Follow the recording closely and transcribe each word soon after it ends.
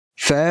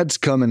Fads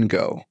come and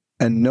go,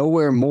 and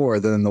nowhere more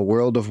than in the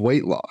world of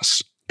weight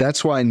loss.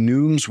 That's why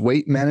Noom's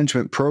weight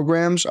management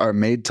programs are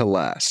made to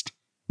last.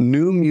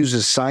 Noom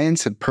uses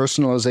science and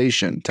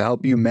personalization to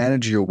help you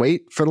manage your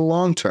weight for the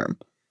long term.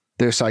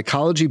 Their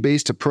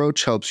psychology-based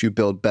approach helps you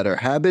build better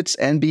habits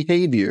and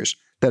behaviors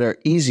that are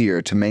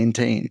easier to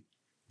maintain.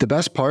 The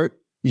best part?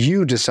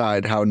 You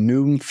decide how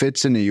Noom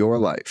fits into your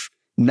life,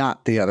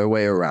 not the other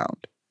way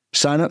around.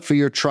 Sign up for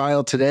your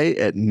trial today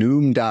at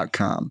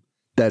Noom.com.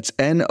 That's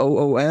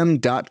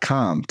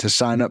Noom.com to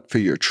sign up for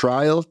your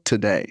trial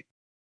today.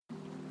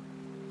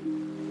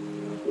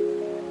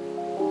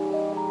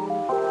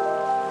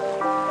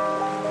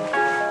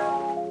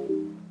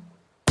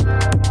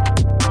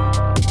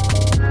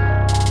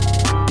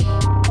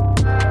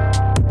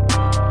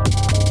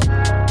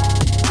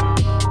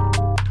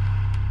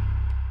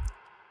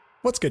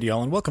 What's good,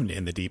 y'all, and welcome to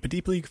In the Deep, a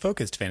deeply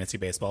focused fantasy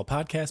baseball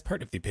podcast,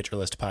 part of the Pitcher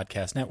List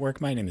Podcast Network.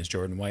 My name is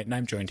Jordan White, and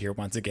I'm joined here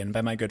once again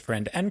by my good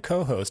friend and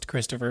co-host,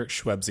 Christopher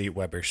Schwebzy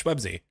Weber.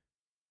 Schwebzy,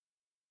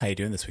 how you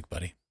doing this week,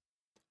 buddy?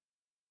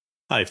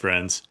 Hi,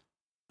 friends.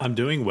 I'm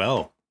doing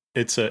well.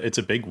 It's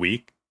a big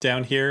week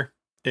down here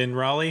in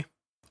Raleigh,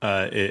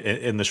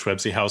 in the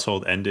Schwebzy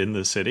household and in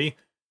the city,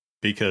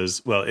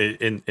 because, well,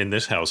 in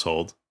this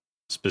household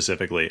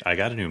specifically, I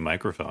got a new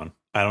microphone.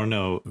 I don't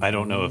know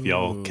if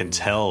y'all can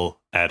tell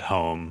at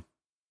home.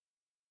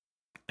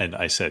 And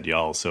I said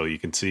y'all, so you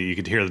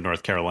could hear the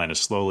North Carolina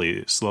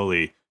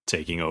slowly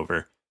taking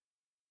over.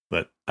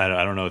 But I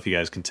don't know if you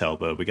guys can tell,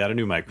 but we got a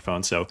new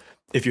microphone. So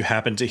if you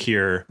happen to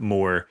hear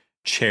more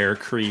chair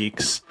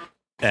creaks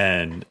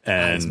and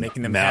he's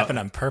making them happen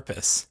on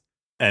purpose,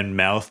 and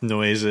mouth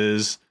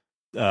noises,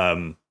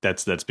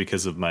 that's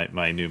because of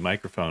my new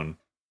microphone,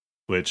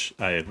 which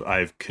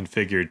I've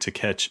configured to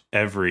catch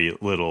every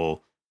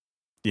little,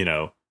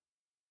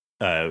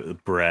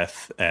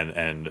 breath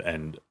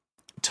and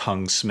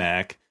tongue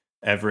smack,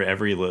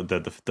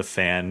 the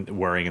fan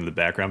whirring in the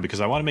background,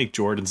 because I want to make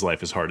Jordan's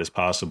life as hard as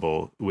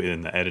possible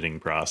within the editing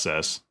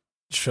process.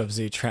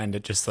 Schwebzy trying to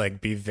just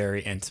be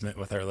very intimate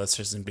with our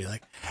listeners and be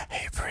like,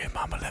 "Hey, pretty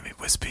mama, let me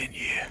whisper in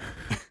your ear."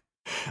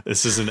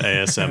 This is an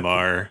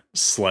ASMR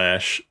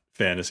 /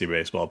 fantasy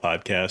baseball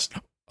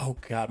podcast. Oh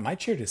God, my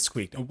chair just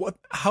squeaked. What?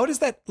 How does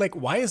that?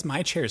 Why is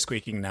my chair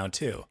squeaking now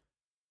too?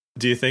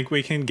 Do you think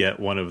we can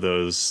get one of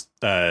those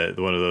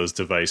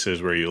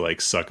devices where you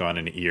suck on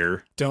an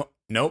ear?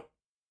 Nope.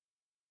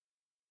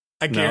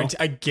 I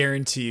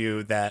guarantee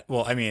you that.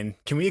 Well, I mean,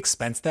 can we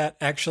expense that?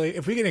 Actually,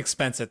 if we can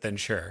expense it, then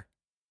sure.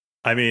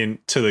 I mean,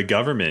 to the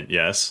government,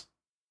 yes.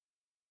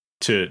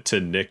 To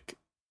Nick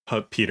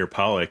Peter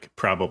Pollock,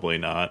 probably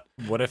not.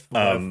 What if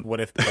both?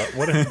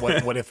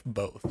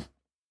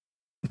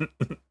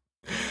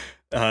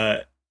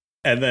 And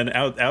then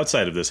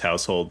outside of this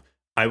household,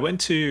 I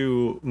went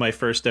to my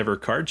first ever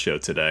card show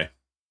today.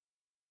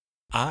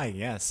 Ah,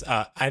 yes.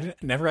 I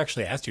never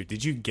actually asked you.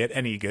 Did you get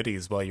any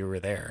goodies while you were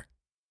there?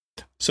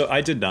 So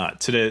I did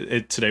not.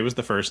 Today was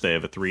the first day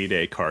of a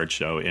 3-day card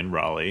show in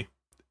Raleigh,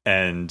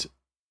 and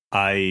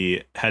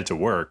I had to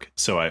work.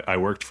 So I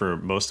worked for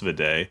most of the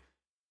day,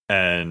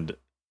 and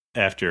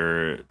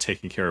after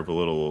taking care of a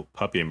little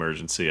puppy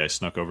emergency, I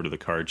snuck over to the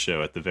card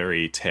show at the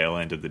very tail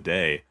end of the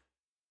day.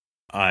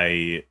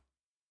 I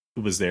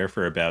was there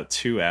for about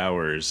 2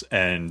 hours,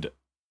 and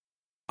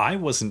I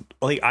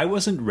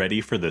wasn't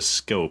ready for the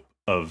scope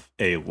of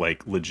a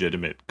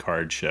legitimate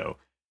card show.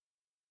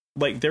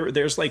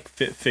 There's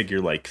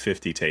figure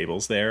 50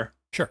 tables there,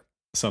 sure,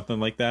 something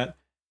like that,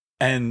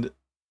 and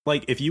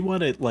if you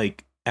want to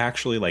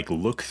actually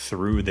look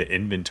through the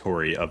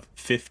inventory of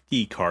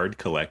 50 card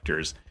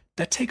collectors,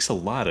 that takes a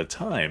lot of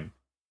time.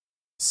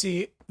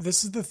 See,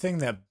 this is the thing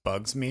that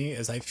bugs me,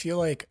 is I feel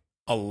like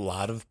a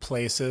lot of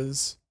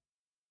places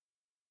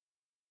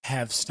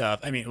have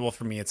stuff. I mean, well,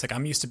 for me, it's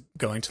I'm used to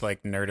going to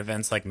nerd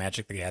events like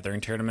Magic the Gathering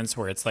tournaments,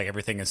 where it's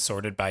everything is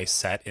sorted by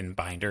set in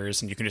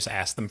binders, and you can just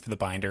ask them for the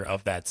binder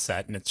of that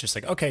set, and it's just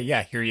okay,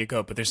 yeah, here you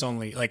go. But there's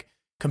only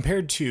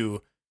compared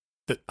to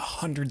the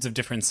hundreds of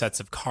different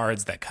sets of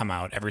cards that come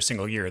out every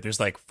single year,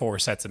 there's 4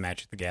 sets of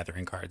Magic the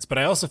Gathering cards. But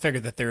I also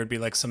figured that there would be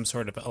some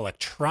sort of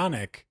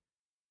electronic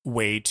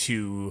way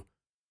to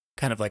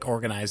kind of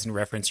organize and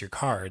reference your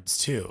cards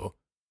too.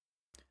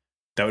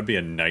 That would be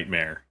a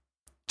nightmare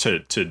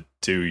to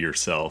do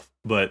yourself.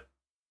 But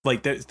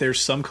there's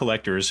some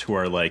collectors who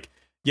are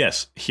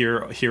yes,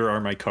 here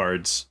are my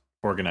cards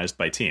organized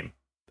by team,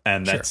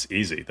 and that's sure.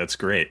 Easy, that's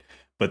great.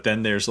 But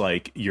then there's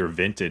your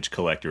vintage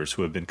collectors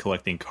who have been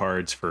collecting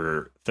cards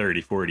for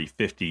 30, 40,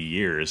 50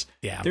 years.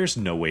 Yeah. There's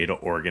no way to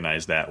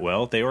organize that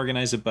well. They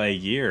organize it by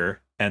year,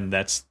 and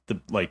that's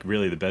the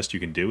really the best you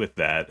can do with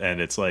that.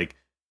 And it's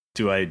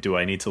do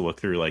I need to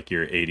look through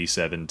your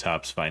 87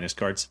 Topps Finest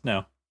cards?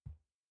 No.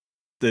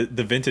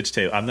 The vintage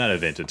table, I'm not a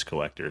vintage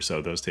collector,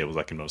 so those tables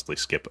I can mostly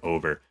skip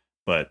over.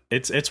 But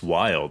it's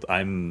wild.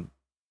 I'm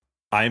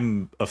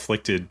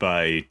afflicted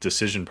by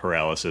decision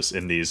paralysis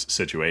in these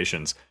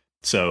situations.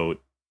 So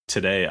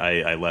today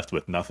I left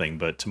with nothing,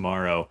 but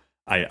tomorrow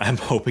I'm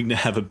hoping to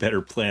have a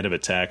better plan of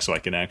attack so I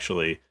can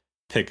actually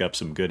pick up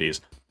some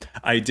goodies.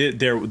 I did.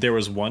 There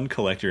was one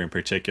collector in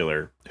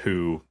particular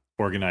who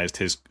organized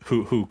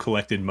who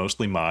collected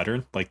mostly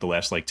modern, like the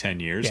last like 10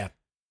 years,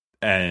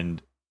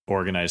 and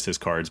organized his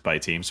cards by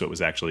team, so it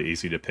was actually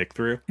easy to pick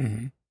through.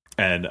 Mm-hmm.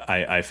 And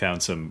I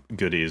found some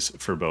goodies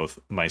for both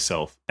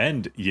myself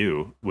and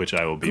you, which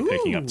I will be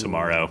picking up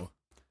tomorrow.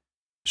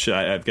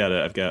 I'm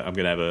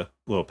gonna have a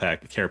little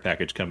care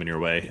package coming your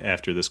way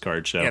after this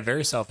card show. Yeah,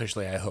 very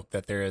selfishly, I hope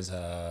that there is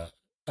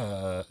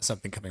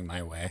something coming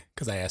my way,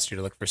 because I asked you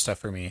to look for stuff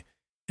for me,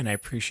 and I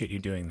appreciate you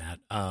doing that.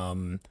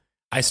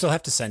 I still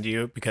have to send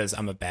you, because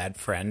I'm a bad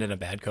friend and a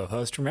bad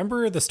co-host.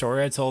 Remember the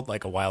story I told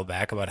like a while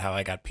back about how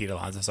I got Pete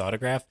Alonso's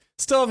autograph?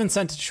 Still haven't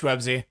sent it to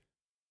Schwebzy.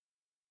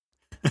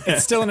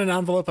 It's still in an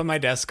envelope on my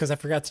desk because I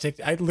forgot to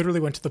take. I literally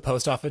went to the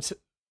post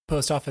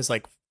office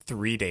like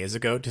 3 days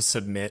ago to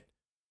submit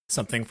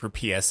something for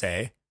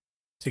PSA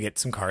to get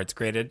some cards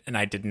graded, and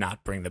I did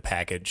not bring the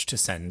package to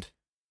send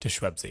to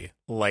Schwebzy,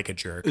 like a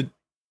jerk.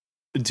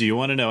 Do you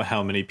want to know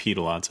how many Pete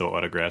Alonso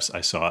autographs I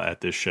saw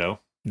at this show?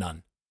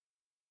 None.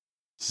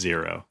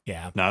 0.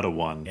 Yeah. Not a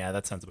 1. Yeah,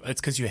 that sounds.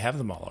 It's because you have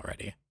them all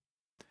already.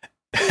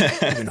 You've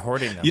been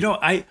hoarding them. You know,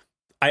 I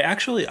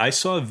actually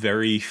saw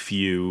very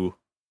few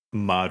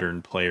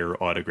modern player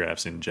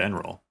autographs in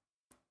general.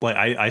 Like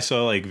I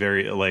saw like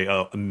very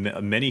like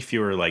many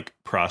fewer like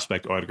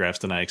prospect autographs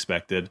than I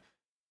expected.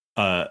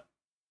 I'm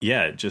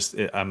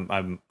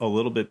a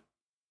little bit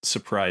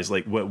surprised.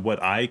 Like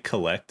what I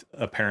collect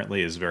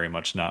apparently is very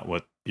much not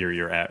what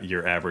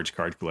your average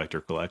card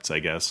collector collects, I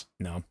guess.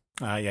 No.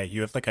 Yeah,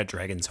 you have like a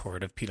dragon's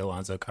hoard of Pete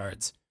Alonso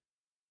cards.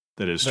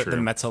 That is true. The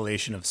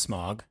metallation of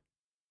smog,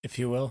 if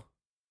you will.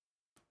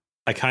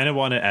 I kind of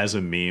want to, as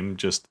a meme,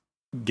 just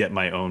get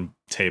my own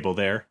table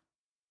there.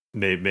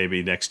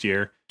 Maybe next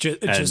year.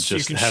 Just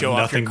you can show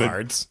off your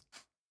cards.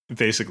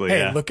 Basically, hey,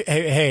 yeah. Look,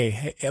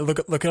 hey, look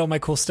at all my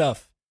cool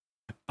stuff.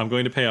 I'm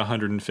going to pay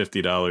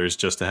 $150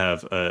 just to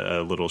have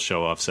a little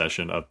show off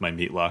session of my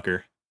meat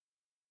locker.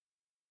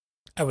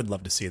 I would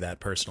love to see that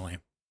personally.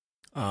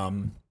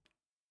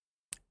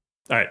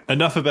 All right,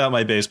 enough about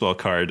my baseball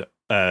card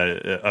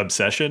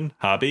obsession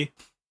hobby.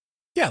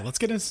 Yeah, let's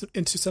get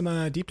into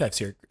some deep dives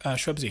here.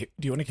 Shrubsy,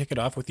 do you want to kick it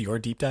off with your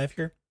deep dive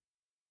here?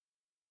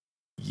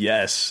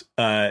 Yes.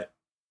 I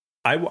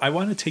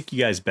want to take you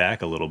guys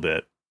back a little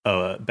bit,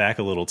 back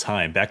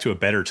to a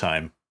better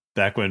time,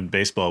 back when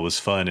baseball was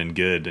fun and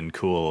good and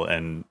cool,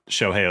 and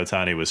Shohei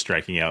Ohtani was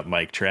striking out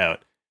Mike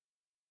Trout.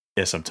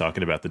 Yes, I'm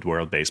talking about the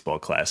World Baseball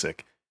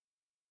Classic.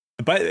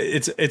 But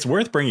it's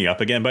worth bringing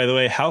up again, by the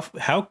way. How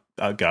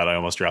oh God, I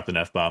almost dropped an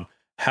F-bomb.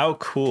 How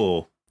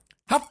cool.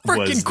 How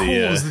freaking cool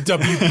is the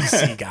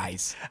WBC,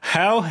 guys?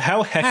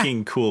 How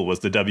hecking cool was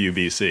the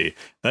WBC?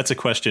 That's a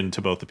question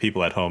to both the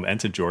people at home and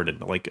to Jordan.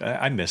 Like,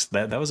 I missed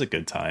that. That was a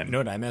good time. You know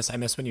what I miss? I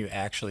miss when you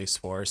actually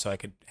swore so I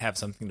could have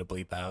something to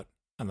bleep out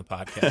on the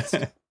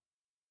podcast.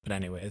 But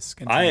anyways,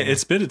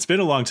 it's been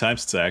a long time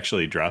since I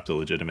actually dropped a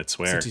legitimate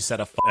swear. Since you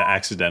said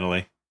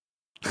accidentally.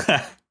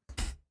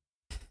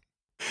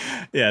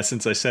 Yeah,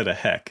 since I said a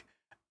heck.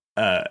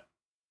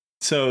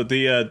 So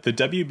the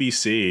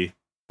WBC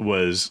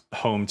was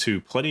home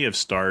to plenty of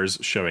stars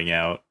showing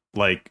out,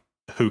 like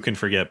who can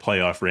forget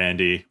playoff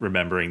Randy,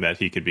 remembering that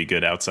he could be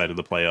good outside of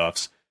the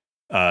playoffs.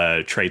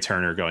 Trey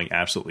Turner going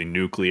absolutely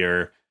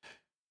nuclear.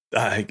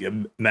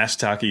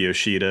 Masataka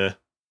Yoshida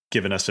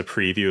giving us a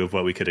preview of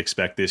what we could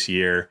expect this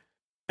year.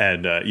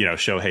 And,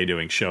 Shohei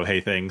doing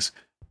Shohei things.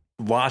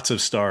 Lots of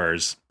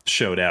stars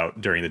showed out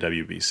during the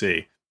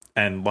WBC.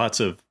 And lots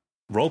of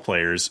role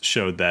players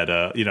showed that,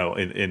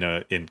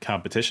 in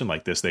competition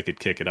like this, they could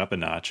kick it up a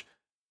notch.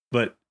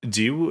 But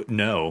do you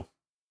know,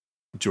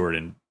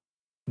 Jordan?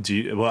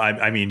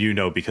 I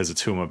mean, because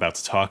it's who I'm about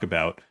to talk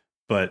about.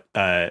 But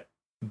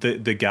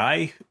the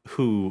guy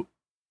who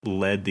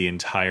led the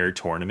entire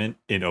tournament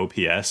in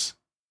OPS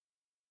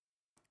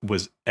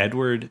was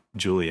Edward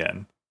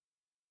Julien.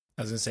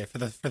 I was going to say,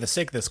 for the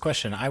sake of this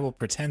question, I will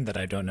pretend that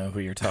I don't know who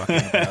you're talking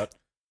about.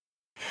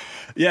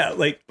 Yeah,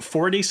 like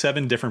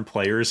 47 different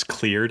players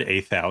cleared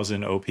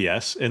 1,000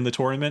 OPS in the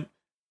tournament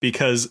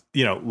because,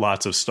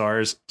 lots of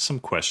stars, some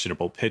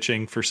questionable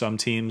pitching for some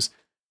teams,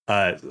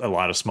 a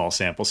lot of small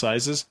sample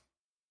sizes.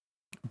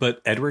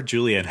 But Edward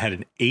Julien had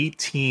an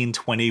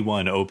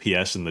 1821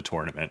 OPS in the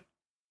tournament,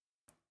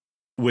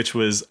 which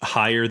was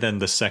higher than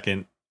the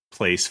second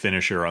place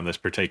finisher on this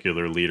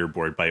particular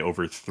leaderboard by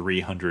over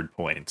 300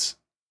 points.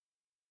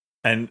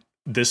 And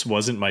this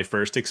wasn't my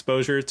first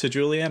exposure to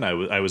Julien.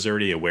 I was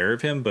already aware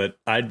of him, but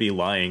I'd be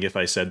lying if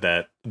I said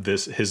that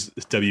his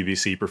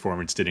WBC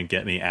performance didn't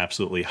get me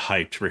absolutely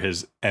hyped for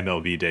his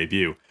MLB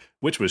debut,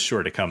 which was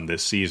sure to come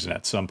this season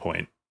at some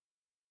point.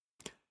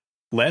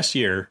 Last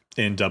year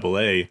in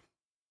AA,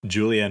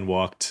 Julien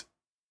walked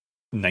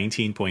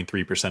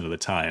 19.3% of the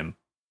time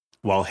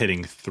while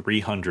hitting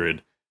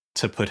 300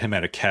 to put him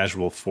at a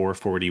casual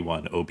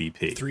 441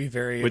 OBP. Three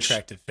very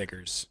attractive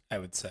figures, I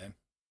would say.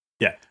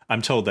 Yeah,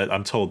 I'm told that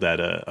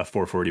a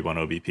 441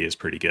 OBP is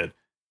pretty good.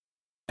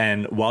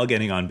 And while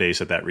getting on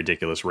base at that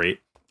ridiculous rate,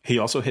 He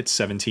also hit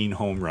 17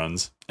 home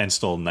runs and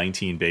stole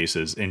 19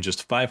 bases in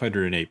just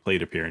 508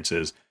 plate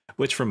appearances,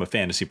 which from a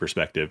fantasy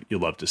perspective,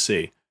 you'll love to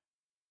see.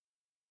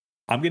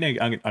 I'm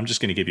just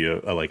gonna give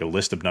you a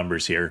list of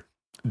numbers here.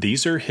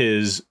 These are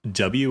his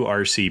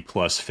WRC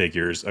plus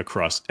figures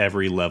across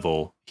every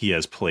level he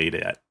has played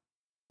at,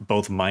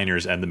 both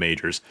minors and the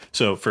majors.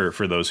 So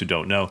for those who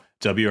don't know,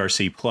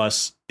 WRC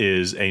plus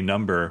is a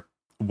number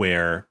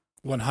where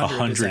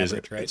 100 is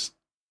average, right?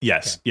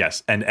 Yes, okay.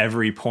 Yes. And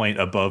every point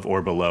above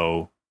or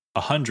below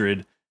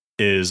 100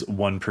 is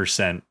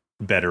 1%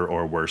 better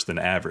or worse than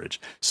average.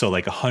 So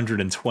like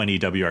 120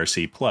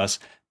 WRC plus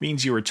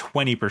means you are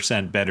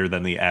 20% better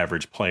than the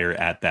average player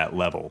at that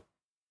level.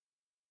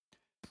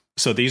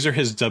 So these are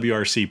his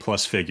WRC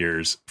plus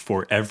figures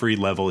for every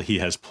level he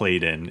has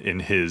played in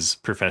his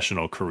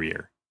professional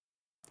career.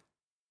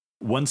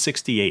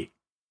 168,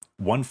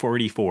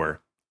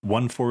 144,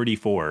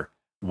 144,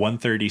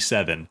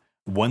 137,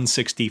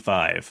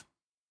 165.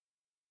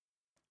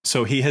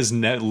 So he has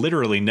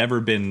literally never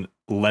been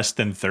less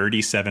than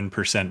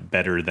 37%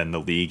 better than the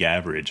league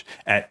average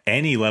at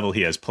any level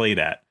he has played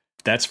at.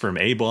 That's from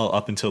A-ball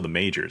up until the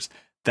majors.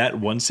 That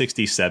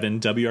 167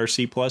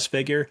 WRC plus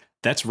figure,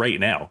 that's right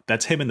now.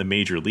 That's him in the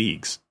major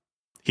leagues.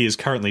 He is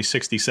currently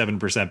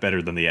 67%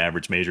 better than the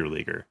average major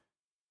leaguer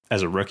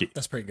as a rookie.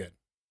 That's pretty good.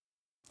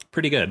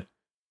 Pretty good.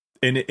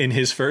 In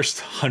his first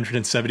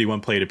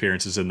 171 plate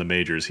appearances in the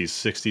majors, he's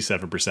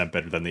 67%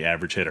 better than the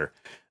average hitter.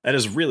 That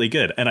is really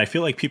good. And I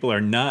feel like people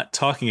are not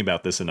talking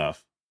about this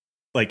enough.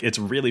 Like, it's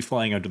really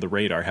flying under the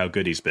radar how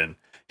good he's been.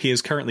 He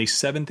is currently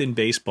 7th in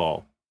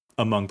baseball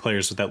among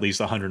players with at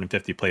least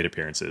 150 plate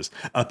appearances,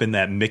 up in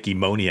that Mickey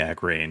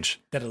Moniak range.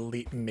 That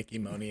elite Mickey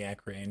Moniak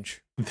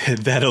range.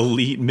 That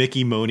elite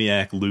Mickey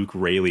Moniak, Luke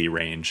Raley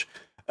range.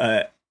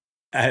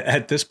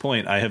 At this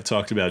point, I have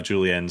talked about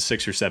Julien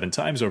 6 or 7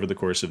 times over the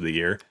course of the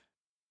year,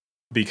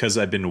 because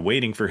I've been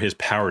waiting for his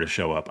power to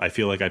show up. I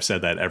feel like I've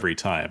said that every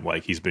time.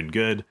 Like, he's been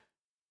good.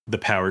 The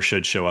power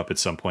should show up at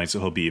some point, so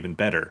he'll be even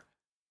better.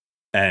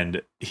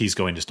 And he's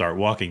going to start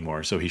walking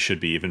more, so he should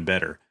be even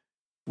better.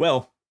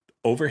 Well,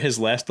 over his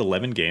last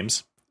 11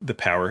 games, the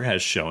power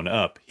has shown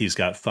up. He's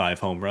got 5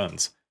 home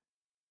runs.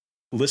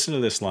 Listen to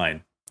this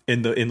line.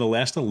 In the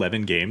last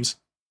 11 games,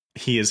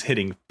 he is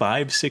hitting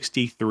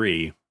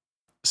 563,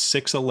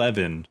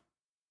 611,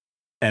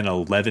 and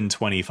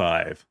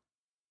 1125.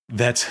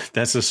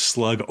 That's a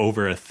slug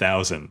over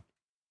 1,000.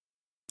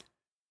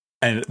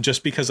 And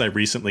just because I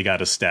recently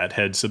got a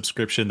StatHead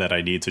subscription that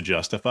I need to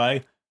justify,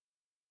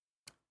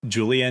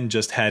 Julien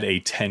just had a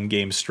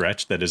 10-game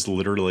stretch that is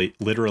literally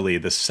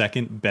the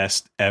second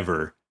best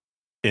ever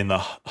in the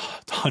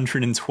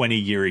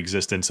 120-year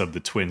existence of the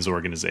Twins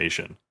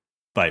organization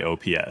by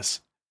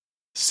OPS.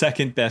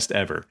 Second best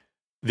ever.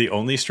 The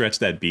only stretch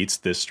that beats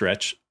this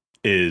stretch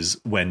is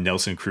when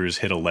Nelson Cruz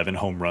hit 11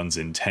 home runs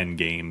in 10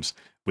 games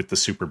with the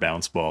super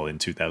bounce ball in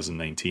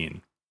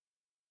 2019.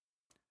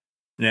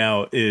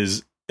 Now,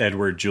 is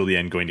Edouard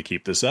Julien going to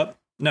keep this up?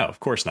 No, of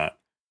course not.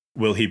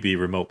 Will he be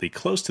remotely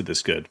close to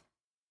this good?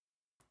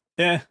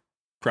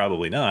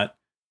 Probably not.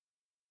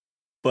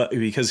 But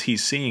because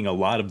he's seeing a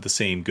lot of the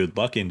same good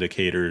luck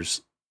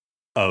indicators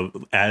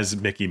as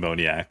Mickey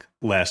Moniak,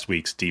 last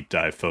week's deep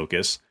dive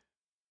focus.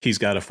 He's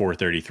got a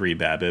 .433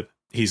 BABIP.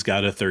 He's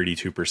got a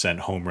 32%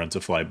 home run to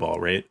fly ball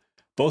rate,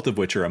 both of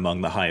which are among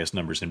the highest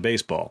numbers in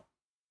baseball.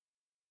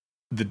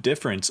 The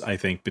difference, I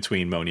think,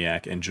 between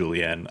Moniak and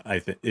Julien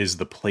is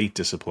the plate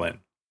discipline.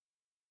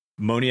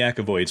 Moniak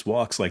avoids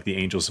walks like the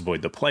Angels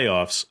avoid the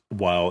playoffs,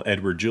 while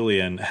Edouard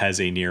Julien has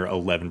a near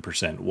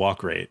 11%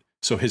 walk rate.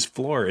 So his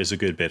floor is a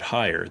good bit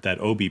higher. That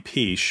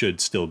OBP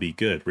should still be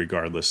good,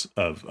 regardless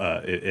of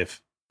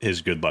if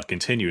his good luck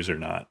continues or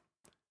not.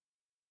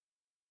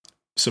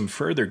 Some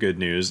further good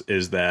news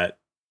is that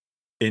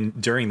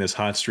during this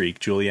hot streak,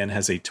 Julien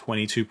has a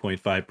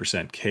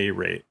 22.5% K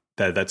rate.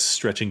 That's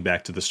stretching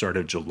back to the start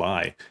of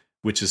July,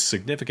 which is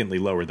significantly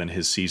lower than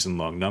his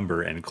season-long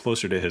number and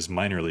closer to his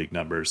minor league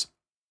numbers.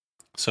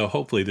 So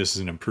hopefully this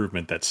is an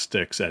improvement that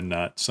sticks and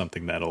not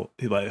something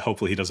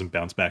hopefully he doesn't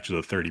bounce back to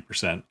the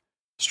 30%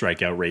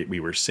 strikeout rate we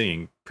were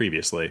seeing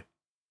previously.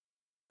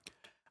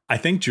 I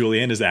think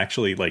Julien is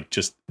actually like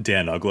just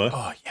Dan Uggla.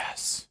 Oh,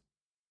 yes.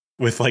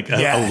 With like a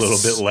little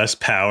bit less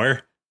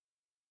power.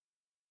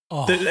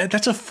 Oh.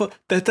 That's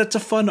a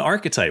fun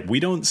archetype. We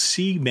don't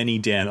see many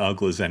Dan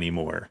Ugglas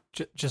anymore.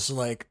 Just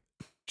like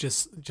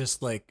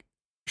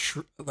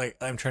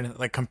I'm trying to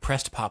like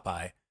compressed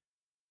Popeye.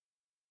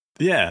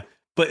 Yeah,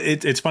 but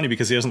it's funny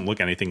because he doesn't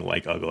look anything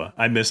like Uggla.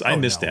 I miss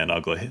Dan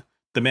Uggla.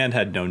 The man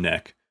had no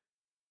neck.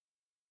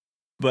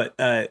 But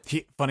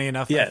funny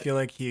enough, yeah. I feel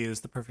like he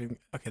is the perfect.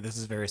 Okay, this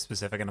is very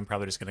specific, and I'm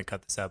probably just going to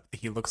cut this up.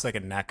 He looks like a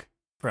neck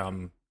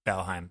from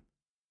Valheim.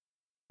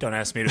 Don't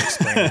ask me to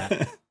explain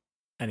that.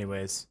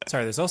 Anyways,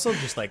 sorry, there's also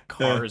just like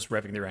cars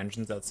revving their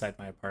engines outside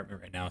my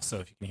apartment right now. So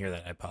if you can hear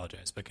that, I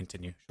apologize, but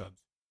continue.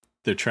 Shubs.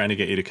 They're trying to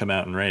get you to come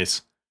out and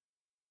race.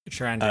 They're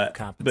trying to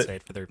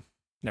compensate for their...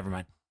 Never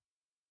mind.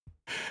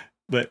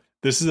 But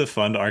this is a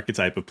fun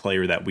archetype of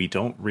player that we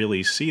don't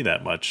really see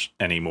that much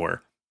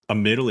anymore. a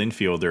middle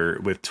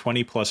infielder with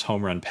 20 plus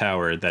home run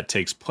power that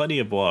takes plenty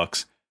of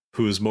walks,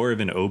 who's more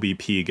of an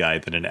OBP guy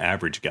than an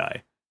average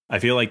guy. I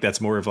feel like that's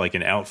more of like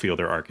an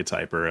outfielder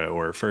archetype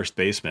or first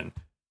baseman.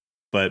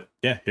 But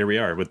yeah, here we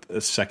are with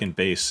a second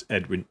base,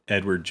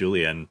 Edward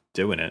Julien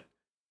doing it.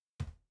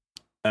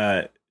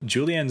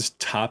 Julien's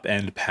top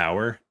end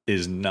power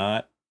is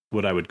not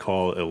what I would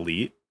call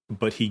elite,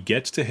 but he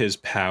gets to his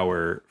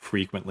power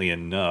frequently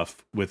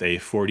enough with a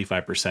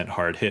 45%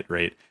 hard hit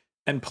rate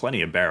and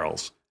plenty of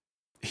barrels.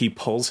 He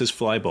pulls his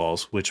fly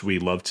balls, which we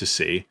love to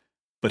see,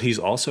 but he's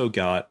also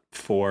got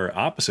 4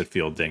 opposite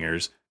field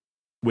dingers,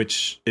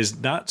 which is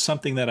not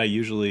something that I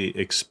usually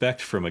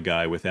expect from a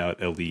guy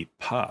without elite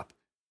pop.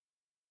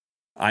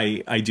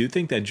 I do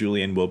think that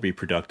Julien will be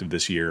productive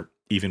this year,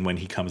 even when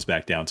he comes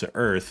back down to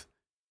earth.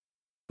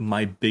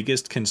 My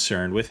biggest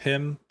concern with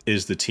him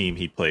is the team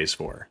he plays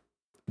for.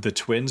 The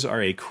Twins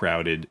are a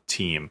crowded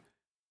team,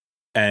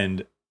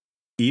 and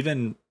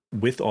even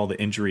with all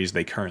the injuries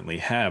they currently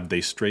have,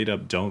 they straight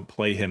up don't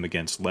play him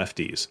against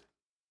lefties.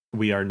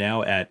 We are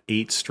now at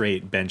 8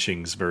 straight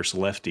benchings versus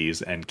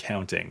lefties and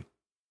counting.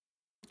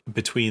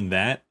 Between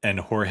that and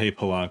Jorge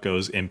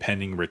Polanco's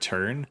impending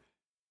return,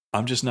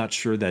 I'm just not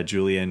sure that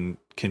Julien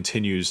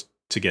continues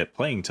to get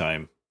playing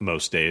time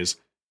most days.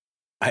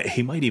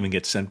 He might even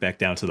get sent back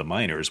down to the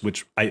minors,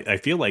 which I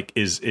feel like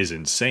is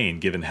insane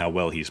given how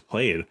well he's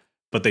played.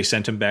 But they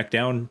sent him back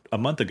down a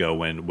month ago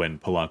when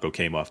Polanco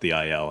came off the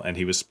IL, and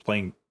he was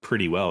playing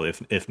pretty well,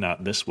 if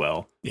not this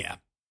well. Yeah.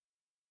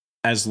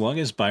 As long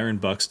as Byron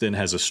Buxton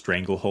has a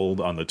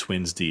stranglehold on the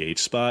Twins DH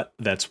spot,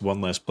 that's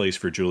one less place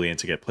for Julien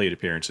to get plate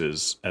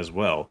appearances as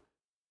well.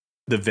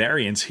 The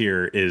variance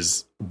here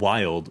is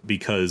wild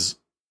because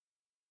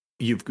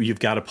you've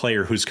got a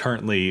player who's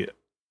currently,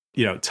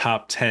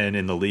 top 10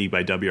 in the league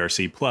by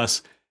WRC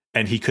plus,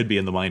 and he could be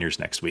in the minors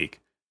next week.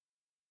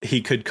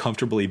 He could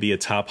comfortably be a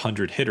top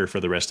 100 hitter for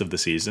the rest of the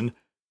season,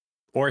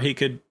 or he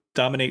could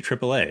dominate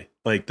AAA.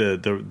 Like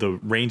the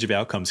range of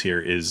outcomes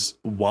here is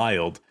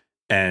wild,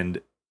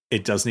 and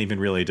it doesn't even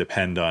really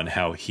depend on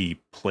how he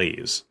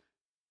plays.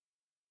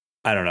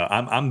 I don't know.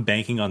 I'm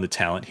banking on the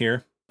talent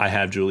here. I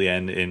have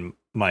Julien in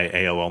my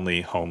AL only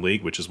home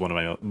league, which is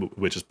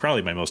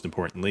probably my most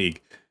important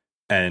league.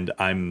 And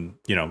I'm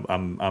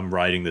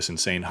riding this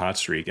insane hot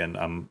streak, and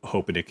I'm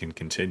hoping it can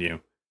continue.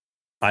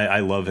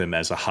 I love him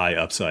as a high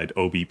upside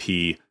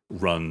OBP,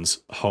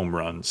 runs, home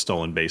run,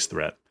 stolen base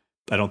threat.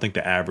 I don't think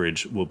the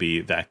average will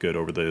be that good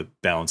over the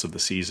balance of the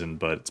season,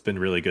 but it's been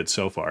really good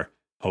so far.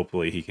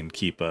 Hopefully he can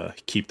keep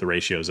the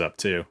ratios up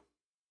too.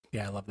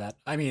 Yeah, I love that.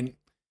 I mean,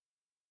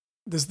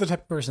 this is the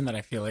type of person that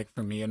I feel like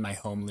for me in my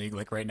home league,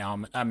 like right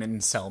now I'm in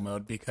sell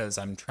mode because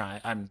I'm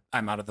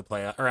out of the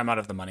play, or I'm out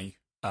of the money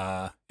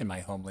in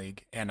my home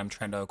league, and I'm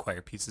trying to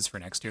acquire pieces for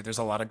next year. There's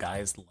a lot of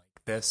guys like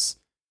this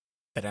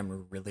that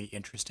I'm really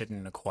interested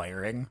in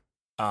acquiring.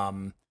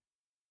 And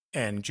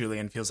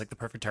Julien feels like the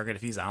perfect target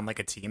if he's on like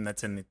a team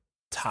that's in the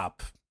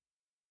top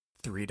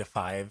 3 to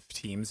 5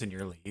 teams in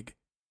your league,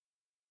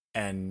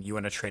 and you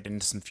want to trade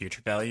into some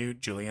future value.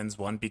 Julien's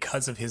one,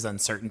 because of his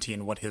uncertainty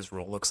and what his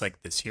role looks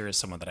like this year, is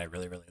someone that I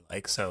really, really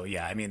like. So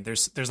yeah, I mean,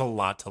 there's a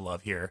lot to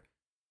love here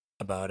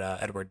about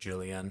Edward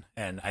Julien,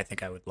 and I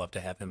think I would love to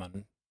have him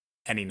on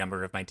any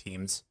number of my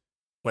teams,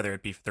 whether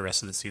it be for the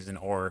rest of the season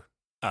or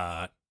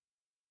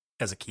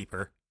as a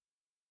keeper.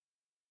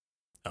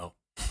 Oh,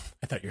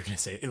 I thought you were going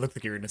to say, it looked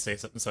like you were going to say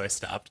something, so I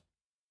stopped.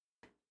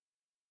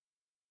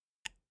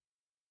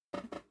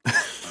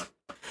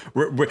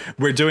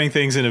 We're doing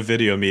things in a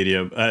video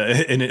medium.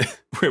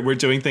 We're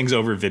doing things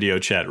over video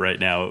chat right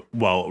now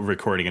while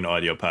recording an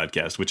audio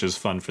podcast, which is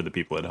fun for the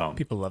people at home.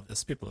 People love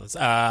this.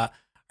 All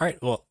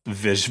right. Well,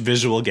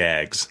 visual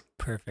gags.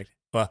 Perfect.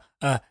 Well,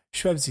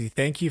 Schwebzy,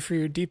 thank you for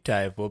your deep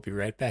dive. We'll be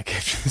right back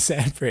after this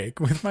ad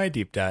break with my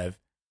deep dive.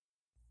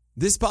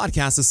 This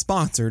podcast is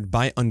sponsored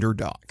by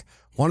Underdog.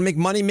 Want to make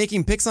money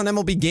making picks on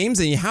MLB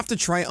games? And you have to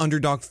try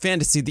Underdog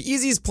Fantasy, the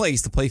easiest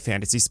place to play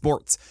fantasy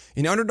sports.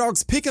 In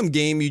Underdog's Pick'em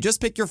game, you just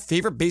pick your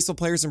favorite baseball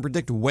players and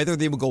predict whether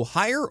they will go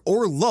higher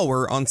or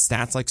lower on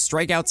stats like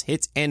strikeouts,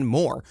 hits, and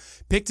more.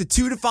 Pick to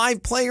 2 to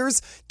 5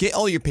 players, get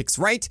all your picks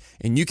right,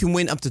 and you can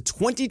win up to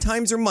 20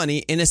 times your money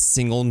in a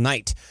single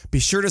night. Be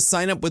sure to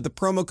sign up with the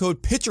promo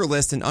code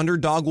PitcherList, and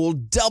Underdog will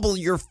double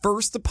your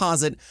first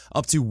deposit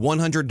up to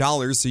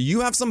 $100, so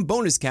you have some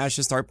bonus cash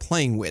to start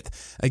playing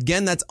with.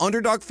 Again, that's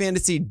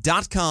UnderdogFantasy.com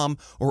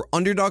or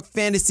Underdog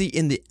Fantasy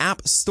in the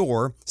App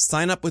Store.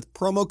 Sign up with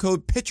promo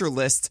code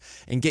PitcherList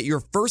and get your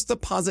first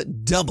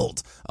deposit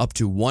doubled up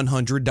to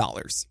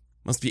 $100.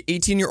 Must be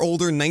 18 or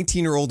older,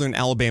 19 or older in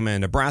Alabama and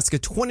Nebraska,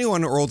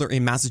 21 or older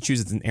in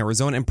Massachusetts and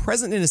Arizona, and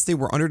present in a state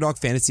where Underdog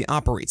Fantasy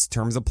operates.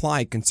 Terms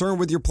apply. Concerned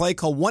with your play?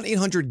 Call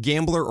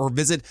 1-800-GAMBLER or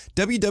visit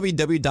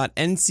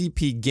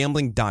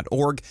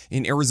www.ncpgambling.org.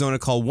 In Arizona,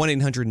 call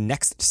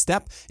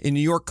 1-800-NEXT-STEP. In New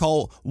York,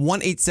 call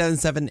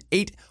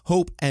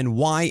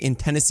 1-877-8-HOPE-NY. In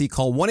Tennessee,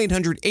 call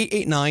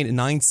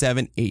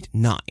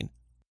 1-800-889-9789.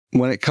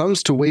 When it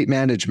comes to weight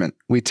management,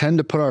 we tend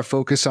to put our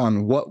focus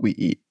on what we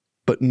eat.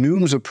 But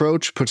Noom's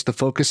approach puts the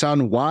focus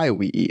on why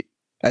we eat,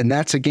 and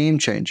that's a game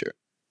changer.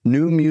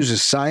 Noom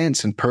uses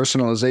science and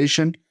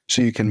personalization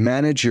so you can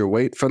manage your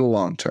weight for the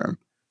long term.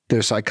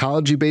 Their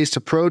psychology-based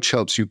approach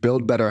helps you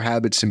build better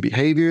habits and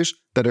behaviors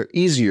that are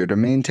easier to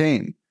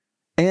maintain.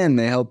 And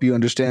they help you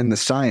understand the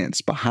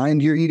science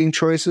behind your eating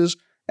choices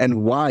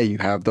and why you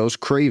have those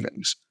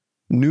cravings.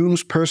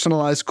 Noom's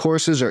personalized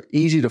courses are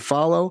easy to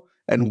follow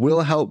and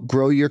will help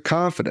grow your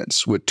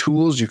confidence with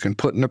tools you can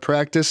put into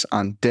practice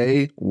on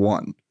day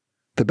one.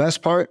 The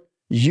best part?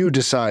 You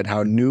decide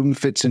how Noom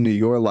fits into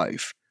your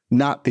life,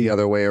 not the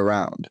other way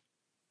around.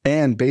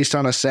 And based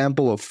on a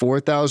sample of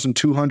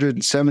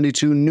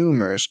 4,272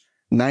 Noomers,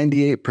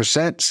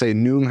 98% say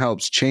Noom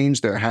helps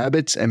change their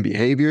habits and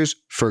behaviors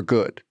for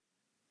good.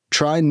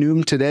 Try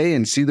Noom today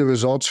and see the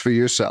results for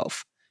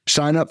yourself.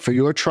 Sign up for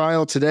your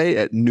trial today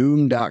at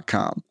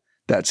Noom.com.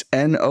 That's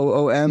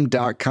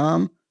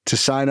Noom.com to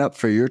sign up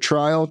for your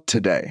trial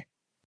today.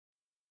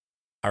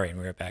 All right,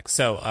 we're right back.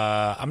 So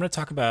I'm going to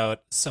talk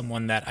about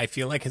someone that I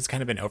feel like has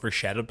kind of been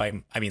overshadowed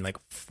by, like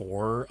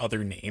 4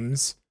 other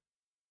names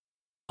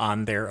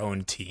on their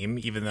own team,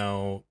 even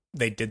though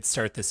they did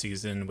start the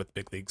season with the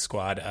big league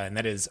squad, and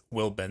that is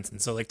Will Benson.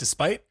 So, like,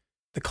 despite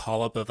the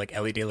call-up of, like,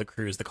 Ellie De La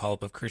Cruz, the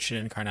call-up of Christian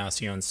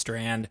Encarnacion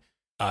Strand,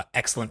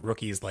 excellent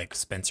rookies like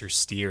Spencer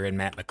Steer and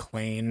Matt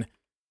McClain,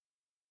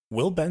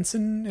 Will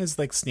Benson has,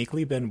 like,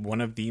 sneakily been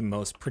one of the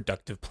most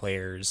productive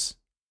players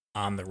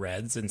on the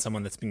Reds and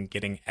someone that's been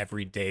getting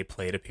everyday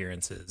plate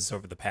appearances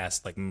over the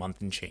past, like, month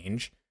and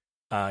change.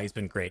 He's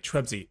been great.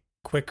 Schwebzy,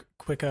 quick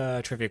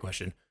trivia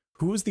question.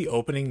 Who was the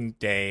opening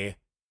day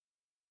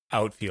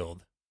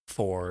outfield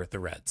for the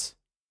Reds?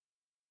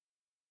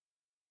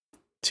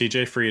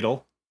 TJ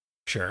Friedel.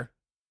 Sure.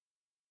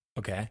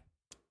 Okay.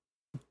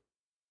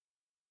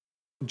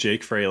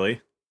 Jake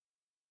Fraley.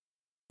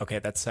 Okay,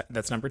 that's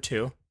number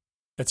 2.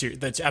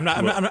 I'm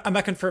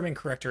not confirming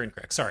correct or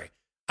incorrect. Sorry.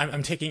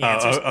 I'm taking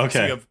answers.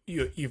 Okay. So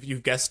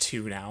you've guessed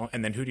 2 now,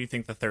 and then who do you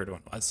think the third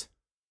one was?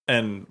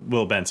 And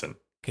Will Benson.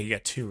 Okay, you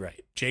got 2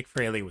 right. Jake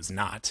Fraley was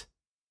not.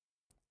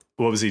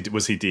 What was he?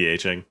 Was he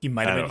DHing? He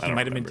might have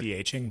been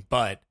DHing,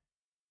 but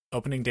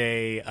opening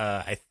day,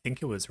 I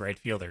think it was right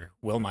fielder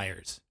Will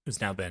Myers,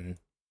 who's now been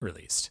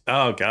released.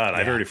 Oh God, Yeah.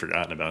 I'd already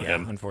forgotten about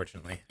him.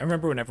 Unfortunately, I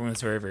remember when everyone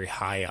was very, very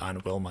high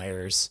on Will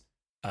Myers.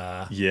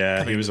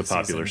 Yeah, he was a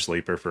popular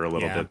sleeper for a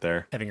little bit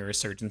there, having a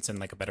resurgence in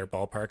like a better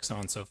ballpark, so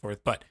on and so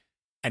forth. But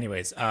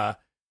anyways,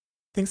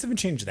 things haven't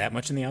changed that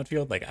much in the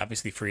outfield. Like,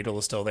 obviously Friedel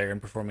is still there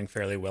and performing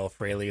fairly well.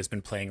 Fraley has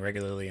been playing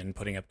regularly and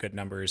putting up good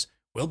numbers.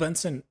 Will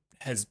Benson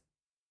has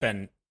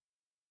been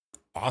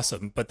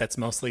awesome, but that's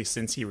mostly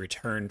since he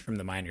returned from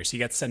the minors. He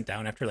got sent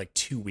down after like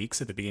 2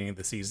 weeks at the beginning of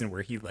the season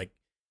where he, like,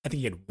 I think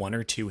he had 1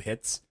 or 2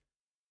 hits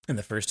in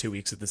the first 2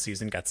 weeks of the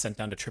season, got sent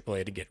down to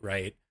AAA to get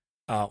right,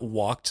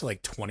 walked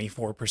like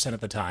 24%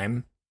 of the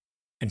time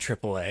in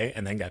AAA,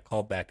 and then got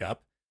called back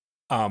up.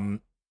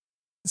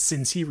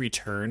 Since he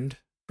returned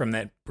from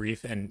that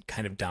brief and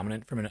kind of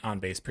dominant from an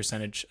on-base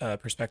percentage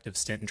perspective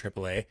stint in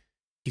AAA,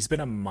 he's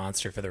been a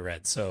monster for the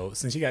Reds. So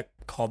since he got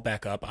called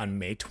back up on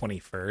May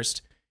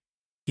 21st,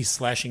 he's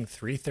slashing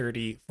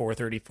 330,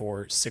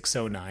 434,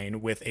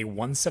 609 with a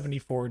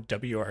 174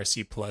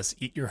 WRC plus.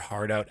 Eat your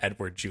heart out,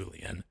 Edward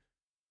Julian.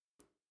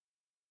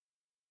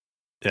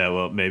 Yeah,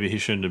 well, maybe he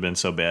shouldn't have been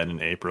so bad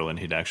in April, and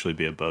he'd actually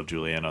be above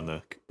Julian on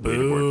the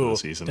leaderboard for the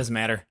season. Doesn't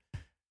matter.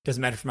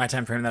 Doesn't matter for my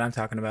time frame that I'm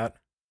talking about.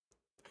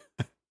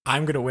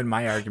 I'm going to win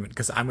my argument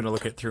because I'm going to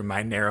look at through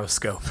my narrow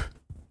scope.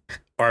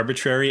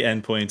 Arbitrary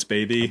endpoints,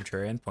 baby.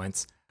 Arbitrary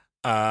endpoints.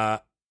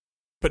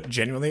 But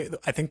genuinely,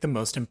 I think the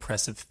most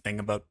impressive thing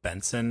about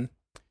Benson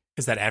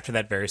is that after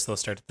that very slow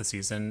start to the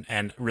season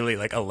and really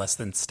like a less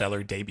than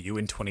stellar debut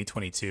in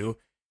 2022,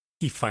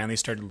 he finally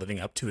started living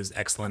up to his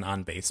excellent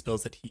on-base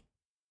skills that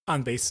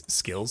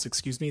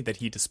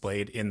he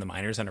displayed in the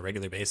minors on a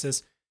regular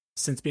basis.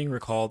 Since being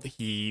recalled,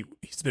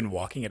 he's been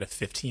walking at a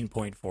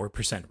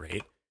 15.4%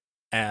 rate.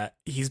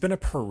 He's been a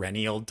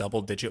perennial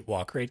double-digit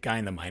walk rate guy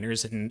in the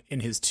minors, and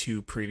in his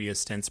 2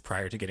 previous stints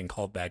prior to getting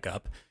called back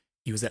up,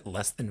 he was at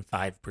less than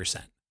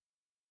 5%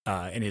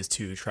 in his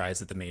 2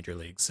 tries at the major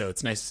leagues. So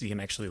it's nice to see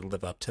him actually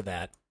live up to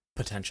that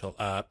potential.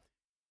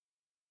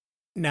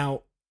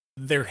 Now,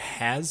 there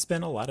has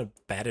been a lot of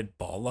batted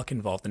ball luck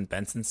involved in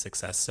Benson's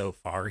success so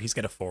far. He's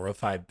got a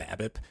 405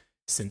 BABIP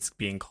since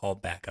being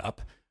called back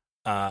up.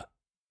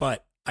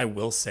 But I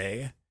will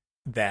say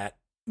that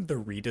the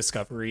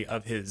rediscovery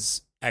of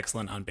his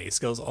excellent on-base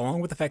skills, along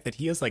with the fact that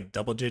he has like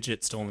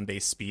double-digit stolen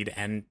base speed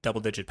and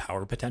double-digit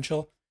power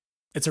potential,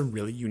 it's a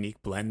really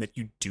unique blend that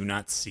you do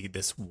not see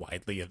this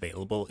widely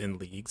available in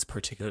leagues,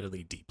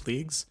 particularly deep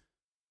leagues.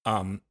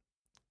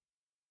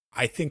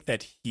 I think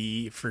that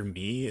he, for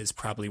me, is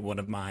probably one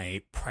of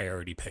my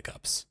priority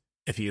pickups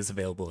if he is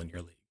available in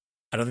your league.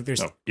 I don't think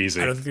there's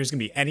easy. I don't think there's going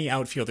to be any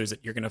outfielders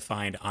that you're going to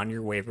find on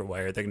your waiver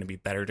wire they're going to be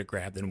better to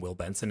grab than Will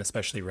Benson,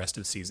 especially rest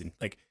of season.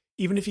 Like,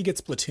 even if he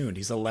gets platooned,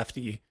 he's a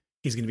lefty.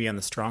 He's going to be on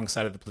the strong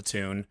side of the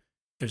platoon.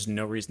 There's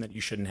no reason that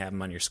you shouldn't have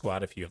him on your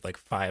squad if you have like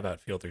 5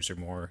 outfielders or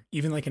more,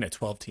 even like in a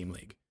 12-team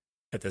league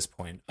at this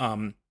point.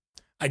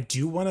 I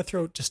do want to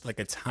throw just like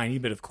a tiny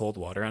bit of cold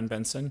water on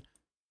Benson.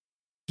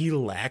 he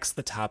lacks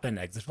the top end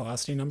exit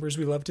velocity numbers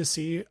we love to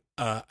see.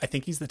 I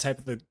think he's the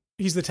type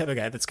of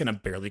guy that's going to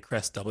barely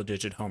crest double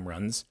digit home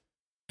runs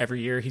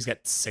every year. He's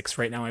got 6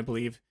 right now, I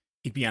believe.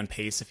 He'd be on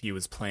pace if he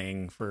was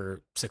playing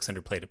for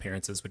 600 plate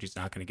appearances, which he's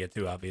not going to get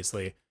to,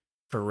 obviously,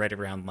 for right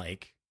around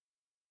like,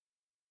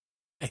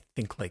 I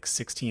think like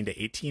 16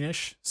 to 18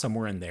 ish,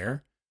 somewhere in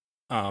there.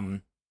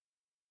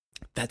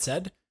 That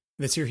said,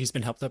 this year he's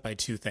been helped up by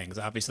 2 things.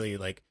 Obviously,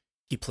 like,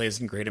 he plays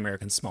in Great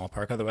American Small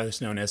Park,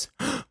 otherwise known as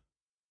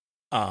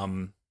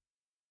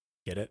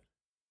get it?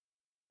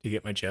 Do you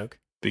get my joke?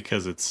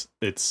 Because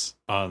it's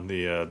on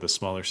the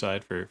smaller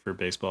side for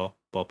baseball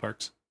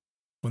ballparks.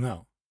 Well,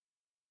 no.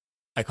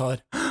 I call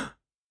it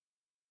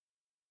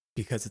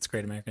because it's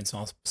Great American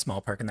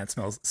Small Park, and that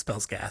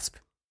spells gasp.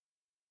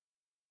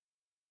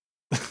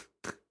 It's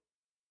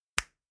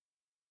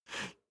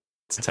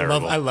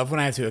terrible. I love when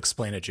I have to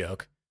explain a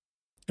joke.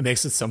 It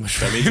makes it so much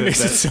funnier. It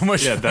makes it so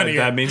much funnier.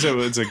 That means it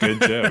was a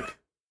good joke.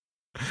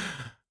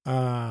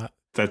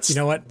 That's, you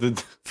know what?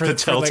 The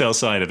telltale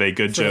sign of a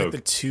good joke. Like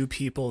the 2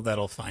 people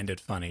that'll find it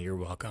funny, you're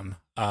welcome.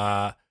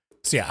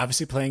 So yeah,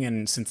 obviously playing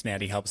in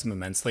Cincinnati helps him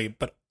immensely,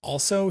 but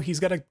also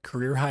he's got a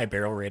career high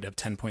barrel rate of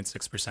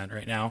 10.6%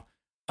 right now.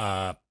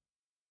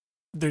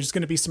 There's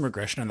going to be some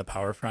regression on the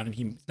power front, and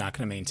he's not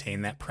going to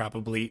maintain that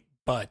probably,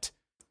 but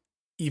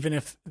even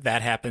if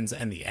that happens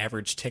and the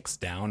average ticks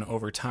down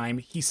over time,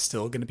 he's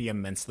still going to be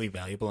immensely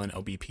valuable in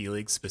OBP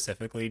leagues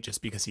specifically,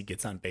 just because he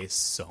gets on base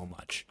so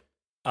much.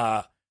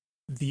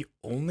 The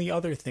only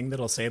other thing that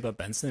I'll say about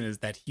Benson is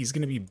that he's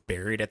going to be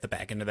buried at the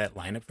back end of that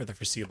lineup for the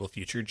foreseeable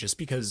future, just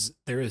because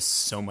there is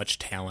so much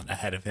talent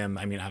ahead of him.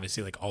 I mean,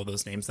 obviously, like all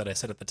those names that I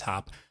said at the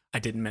top, I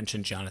didn't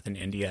mention Jonathan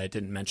India. I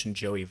didn't mention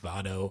Joey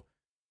Votto.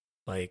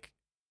 Like,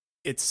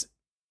 it's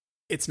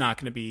not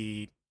going to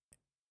be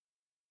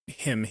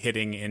him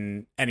hitting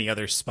in any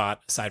other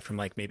spot aside from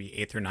like maybe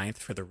 8th or 9th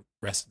for the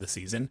rest of the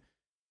season.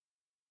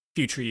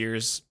 Future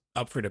years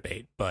up for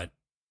debate, but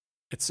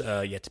it's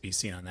yet to be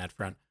seen on that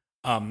front.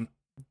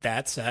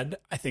 That said,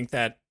 I think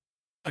that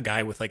a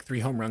guy with like 3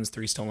 home runs,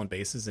 3 stolen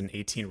bases, and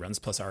 18 runs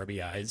plus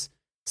RBIs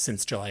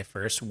since July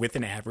 1st, with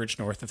an average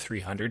north of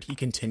 300, he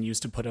continues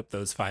to put up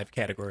those 5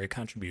 category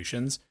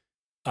contributions.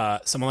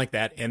 Someone like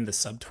that in the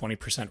sub 20%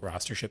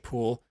 rostership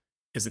pool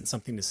isn't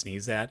something to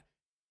sneeze at.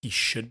 He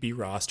should be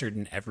rostered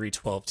in every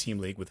 12-team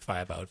league with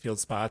 5 outfield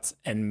spots,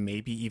 and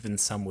maybe even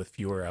some with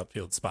fewer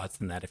outfield spots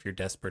than that if you're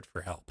desperate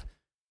for help.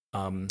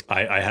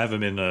 I have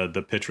him in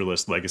the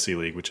Pitcherless Legacy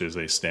League, which is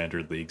a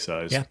standard league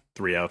size. Yeah.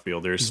 3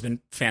 outfielders. He's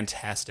been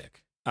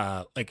fantastic.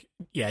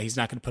 He's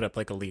not going to put up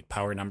like elite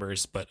power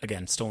numbers, but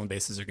again, stolen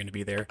bases are going to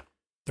be there.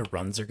 The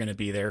runs are going to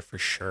be there for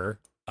sure.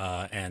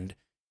 And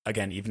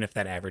again, even if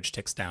that average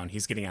ticks down,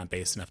 he's getting on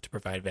base enough to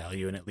provide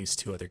value in at least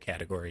 2 other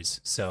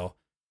categories. So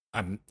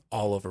I'm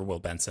all over Will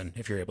Benson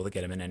if you're able to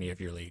get him in any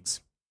of your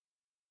leagues.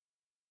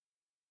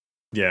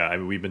 Yeah, I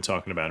mean, we've been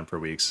talking about him for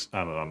weeks.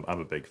 I'm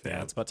a big fan.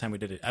 Yeah, it's about time we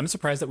did it. I'm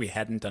surprised that we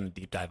hadn't done a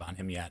deep dive on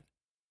him yet.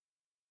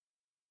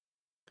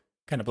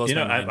 Kind of blows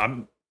my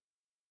mind.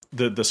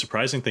 The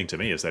surprising thing to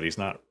me is that he's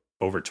not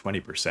over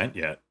 20%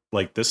 yet.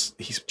 Like this,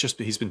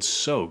 he's been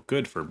so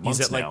good for months now.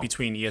 He's at like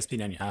between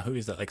ESPN and Yahoo,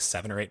 he's at like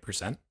 7 or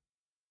 8%,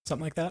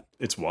 something like that.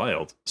 It's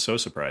wild, so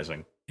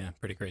surprising. Yeah,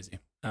 pretty crazy.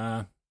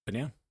 But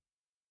yeah.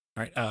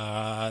 All right,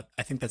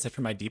 I think that's it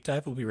for my deep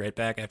dive. We'll be right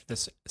back after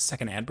this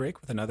second ad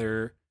break with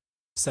another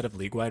set of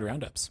league-wide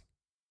roundups.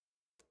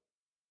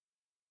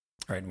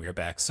 All right, and we are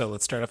back. So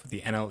let's start off with the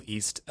NL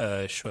East,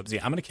 Schwebzy.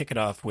 I'm going to kick it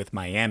off with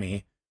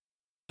Miami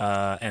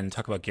and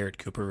talk about Garrett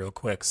Cooper real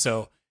quick.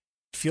 So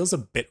it feels a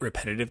bit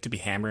repetitive to be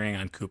hammering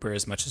on Cooper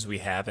as much as we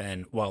have,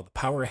 and while the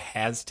power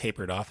has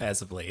tapered off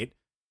as of late,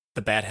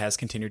 the bat has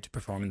continued to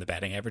perform in the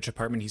batting average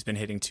department. He's been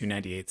hitting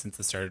 .298 since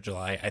the start of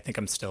July. I think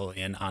I'm still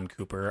in on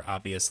Cooper,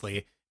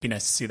 obviously. Be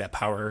nice to see that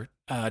power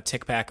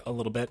tick back a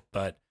little bit,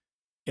 but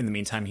in the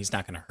meantime, he's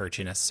not going to hurt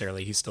you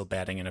necessarily. He's still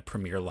batting in a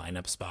premier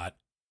lineup spot.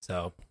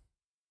 So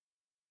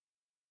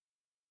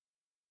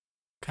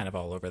kind of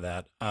all over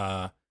that.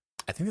 I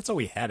think that's all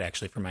we had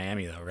actually for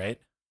Miami though, right?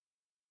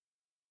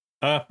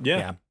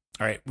 Yeah.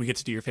 All right. We get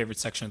to do your favorite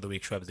section of the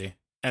week, Schwebzy,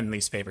 and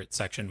least favorite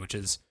section, which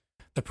is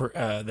the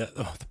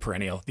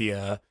perennial,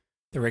 the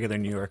regular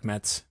New York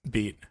Mets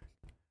beat.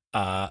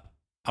 I'm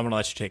going to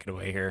let you take it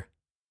away here.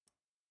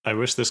 I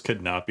wish this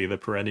could not be the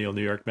perennial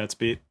New York Mets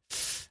beat.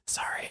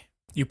 Sorry.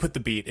 You put the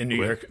beat in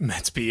New York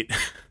Mets beat.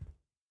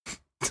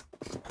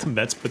 The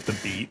Mets put the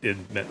beat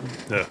in.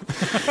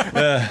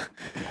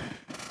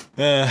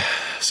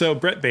 So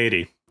Brett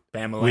Beatty,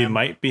 we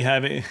might be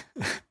having.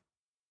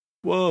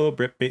 Whoa,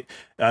 Brett Beatty.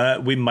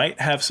 We might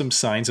have some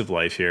signs of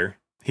life here.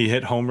 He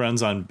hit home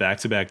runs on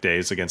back-to-back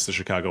days against the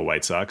Chicago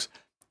White Sox,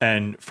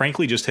 and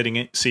frankly, just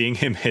seeing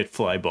him hit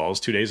fly balls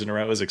 2 days in a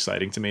row is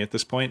exciting to me at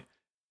this point.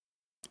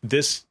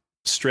 This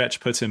stretch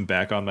puts him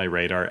back on my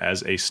radar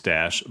as a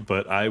stash,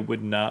 but I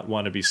would not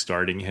want to be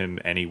starting him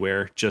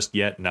anywhere just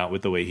yet, not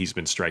with the way he's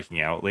been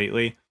striking out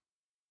lately.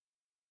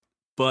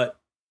 But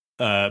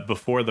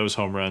before those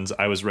home runs,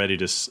 I was ready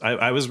to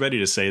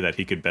say that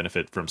he could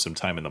benefit from some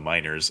time in the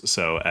minors.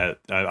 So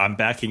I'm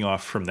backing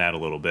off from that a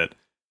little bit.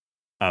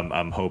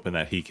 I'm hoping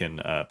that he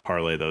can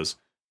parlay those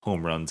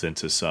home runs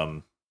into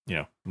some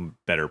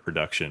better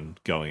production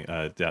going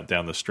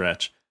down the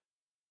stretch.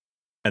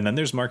 And then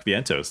there's Mark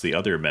Vientos, the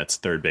other Mets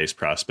third base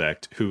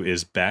prospect, who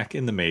is back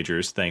in the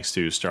majors thanks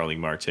to Starling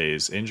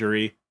Marte's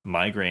injury,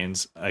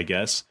 migraines, I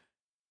guess.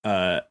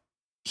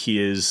 He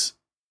is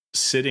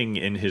sitting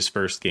in his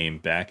first game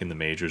back in the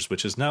majors,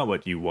 which is not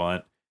what you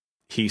want.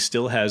 He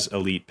still has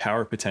elite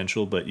power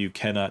potential, but you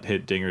cannot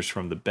hit dingers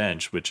from the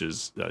bench, which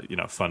is,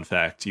 fun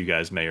fact you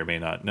guys may or may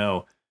not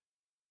know.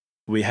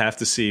 We have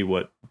to see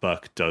what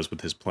Buck does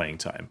with his playing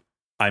time.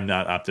 I'm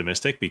not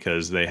optimistic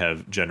because they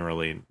have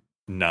generally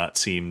not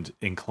seemed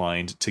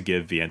inclined to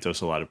give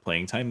Vientos a lot of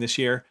playing time this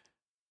year,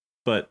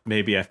 but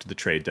maybe after the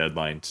trade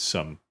deadline,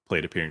 some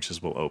plate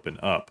appearances will open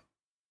up.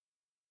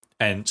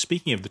 And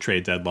speaking of the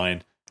trade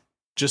deadline,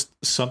 just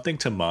something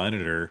to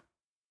monitor.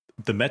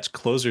 The Mets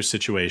closer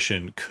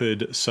situation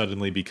could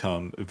suddenly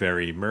become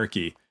very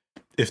murky.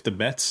 If the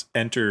Mets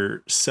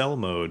enter sell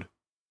mode,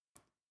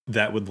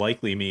 that would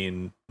likely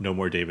mean no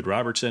more David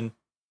Robertson.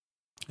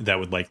 That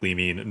would likely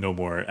mean no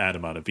more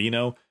Adam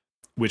Ottavino,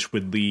 which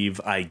would leave,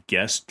 I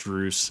guess,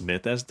 Drew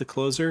Smith as the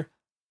closer,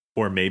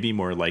 or maybe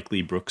more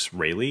likely Brooks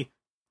Raley,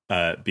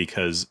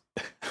 because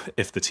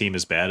if the team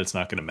is bad, it's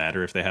not going to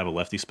matter if they have a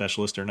lefty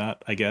specialist or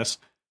not, I guess.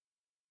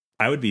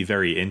 I would be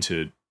very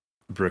into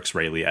Brooks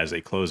Raley as a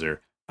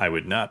closer. I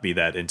would not be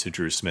that into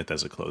Drew Smith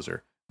as a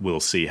closer. We'll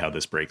see how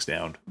this breaks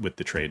down with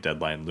the trade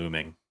deadline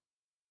looming.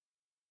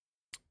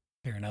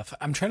 Fair enough.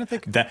 I'm trying to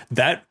think.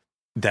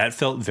 That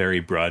felt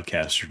very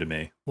broadcaster to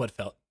me. What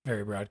felt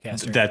very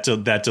broadcaster?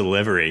 That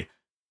delivery.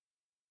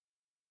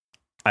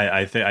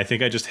 I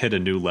think I just hit a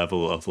new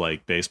level of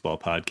like baseball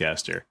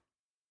podcaster.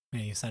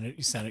 Yeah, you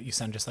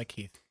sound just like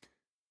Keith.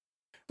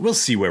 We'll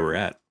see where we're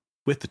at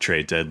with the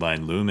trade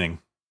deadline looming.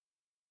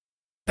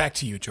 Back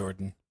to you,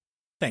 Jordan.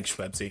 Thanks,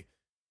 Schwebzy.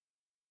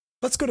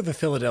 Let's go to the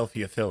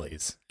Philadelphia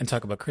Phillies and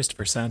talk about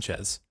Christopher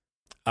Sanchez.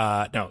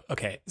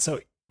 So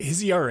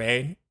his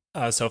ERA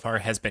so far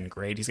has been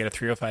great. He's got a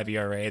 3.05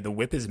 ERA. The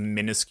whip is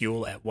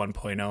minuscule at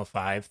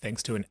 1.05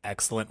 thanks to an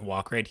excellent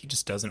walk rate. He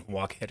just doesn't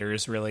walk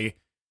hitters really.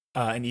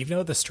 And even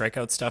though the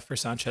strikeout stuff for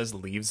Sanchez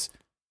leaves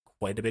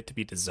quite a bit to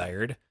be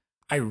desired,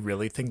 I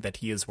really think that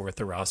he is worth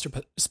a roster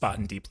spot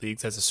in deep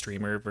leagues as a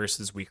streamer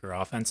versus weaker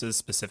offenses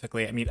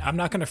specifically. I mean, I'm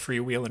not going to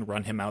freewheel and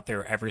run him out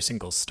there every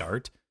single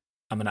start.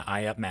 I'm going to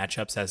eye up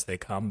matchups as they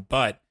come,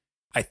 but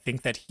I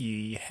think that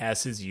he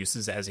has his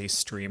uses as a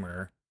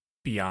streamer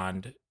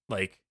beyond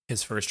like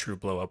his first true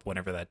blow up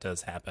whenever that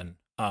does happen.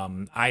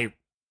 I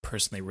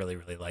personally really,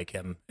 really like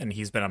him, and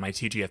he's been on my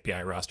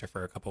TGFBI roster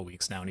for a couple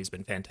weeks now, and he's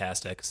been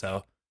fantastic.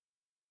 So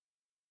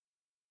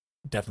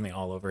definitely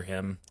all over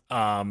him.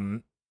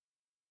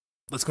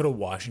 Let's go to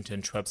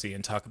Washington, Schwebzy,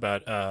 and talk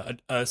about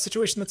a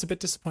situation that's a bit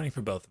disappointing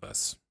for both of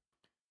us.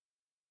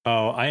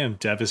 Oh, I am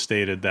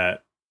devastated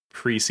that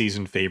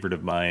preseason favorite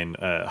of mine,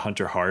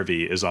 Hunter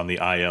Harvey, is on the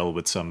IL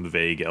with some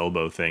vague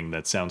elbow thing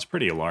that sounds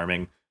pretty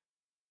alarming,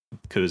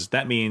 because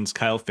that means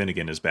Kyle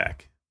Finnegan is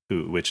back,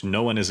 which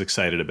no one is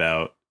excited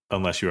about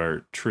unless you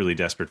are truly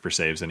desperate for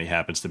saves and he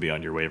happens to be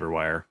on your waiver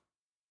wire.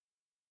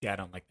 Yeah, I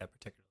don't like that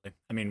particularly.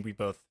 I mean, we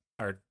both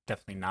are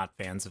definitely not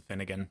fans of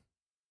Finnegan.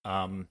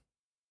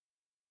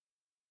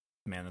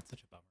 Man, that's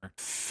such a bummer.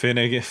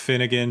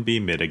 Finnegan be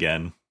mid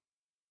again.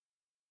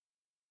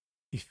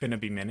 You finna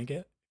be mid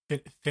again?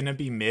 Finna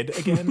be mid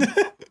again?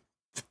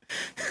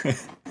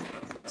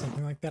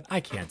 Something like that.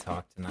 I can't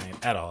talk tonight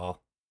at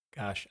all.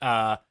 Gosh.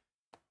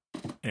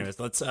 Anyways,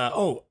 let's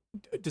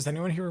does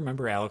anyone here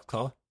remember Alex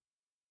Call?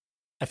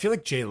 I feel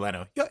like Jay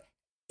Leno.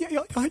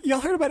 Y'all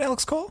heard about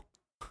Alex Call?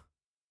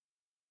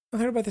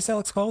 Y'all heard about this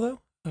Alex Call though?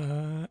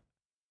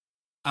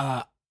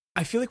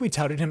 I feel like we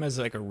touted him as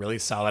like a really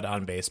solid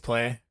on base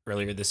play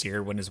earlier this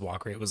year when his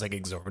walk rate was like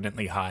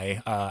exorbitantly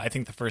high. I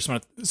think the first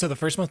month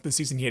of the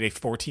season he had a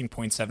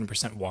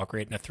 14.7% walk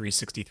rate and a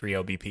 363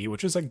 OBP,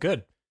 which was like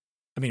good.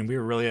 I mean, we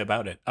were really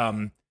about it.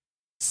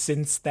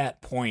 Since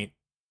that point,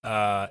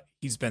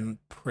 he's been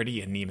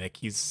pretty anemic.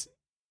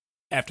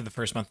 After the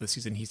first month of the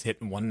season, he's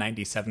hit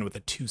 197 with a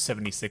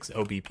 276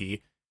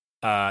 OBP.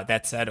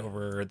 That said,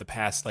 over the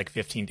past like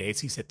 15 days,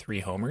 he's hit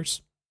 3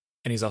 homers,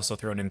 and he's also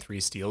thrown in 3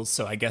 steals.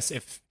 So I guess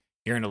if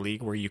you're in a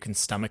league where you can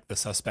stomach the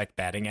suspect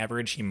batting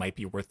average, he might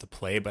be worth the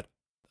play. But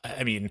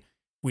I mean,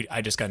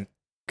 I just got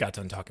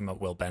done talking about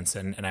Will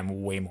Benson, and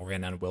I'm way more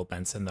in on Will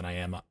Benson than I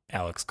am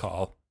Alex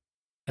Call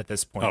at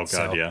this point. Oh God,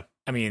 so, yeah.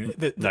 I mean,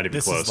 not even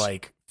this close. Is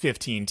like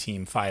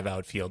 15-team 5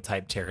 outfield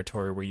type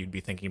territory where you'd be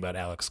thinking about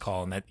Alex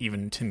Call, and that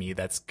even to me,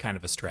 that's kind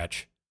of a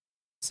stretch.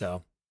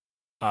 So,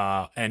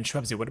 and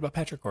Schwebzy, what about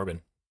Patrick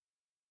Corbin?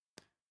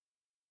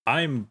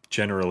 I'm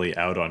generally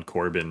out on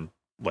Corbin,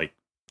 like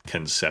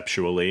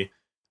conceptually,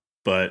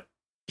 but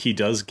he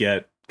does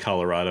get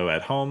Colorado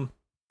at home,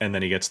 and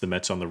then he gets the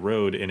Mets on the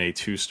road in a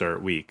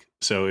 2-start week.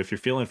 So if you're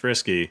feeling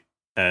frisky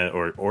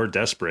or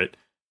desperate,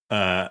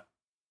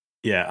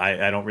 Yeah,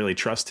 I don't really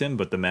trust him,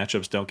 but the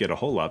matchups don't get a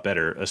whole lot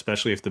better,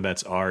 especially if the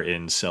Mets are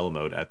in sell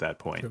mode at that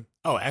point. True.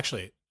 Oh,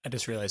 actually, I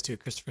just realized too,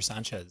 Christopher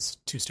Sanchez,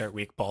 2-start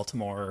week,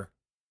 Baltimore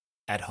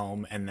at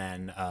home, and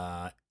then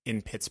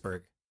in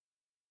Pittsburgh.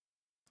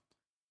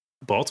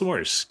 Baltimore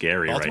is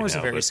scary right now. Baltimore's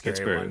a very but scary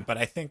Pittsburgh, one, but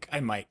I think I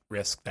might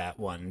risk that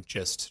one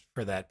just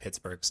for that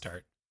Pittsburgh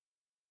start.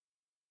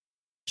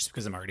 Just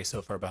because I'm already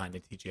so far behind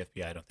in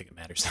TGFBI, I don't think it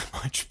matters that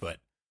much. But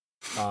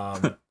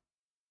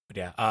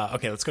yeah.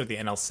 Okay, let's go to the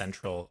NL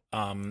Central.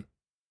 And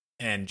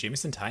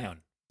Jameson Taillon,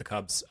 the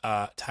Cubs.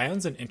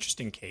 Taillon's an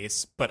interesting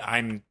case, but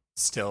I'm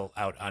still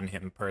out on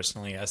him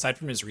personally. Aside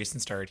from his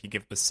recent start, he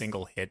gave up a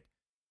single hit,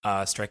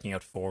 striking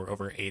out 4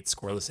 over 8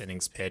 scoreless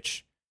innings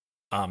pitch.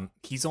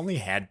 He's only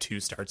had 2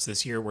 starts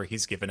this year where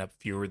he's given up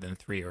fewer than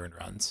 3 earned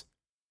runs.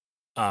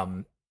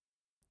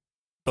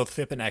 Both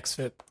FIP and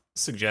XFIP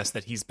suggest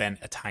that he's been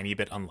a tiny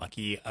bit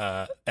unlucky.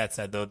 That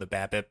said, though, the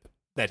BABIP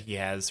that he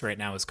has right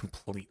now is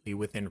completely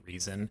within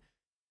reason,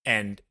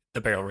 and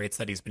the barrel rates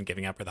that he's been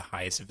giving up are the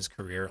highest of his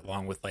career,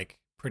 along with like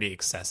pretty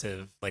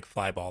excessive like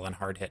fly ball and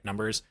hard hit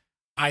numbers.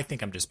 I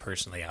think I'm just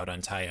personally out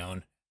on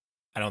Taillon.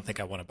 I don't think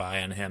I want to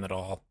buy on him at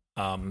all.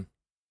 I don't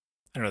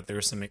know if there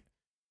were some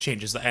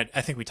changes. I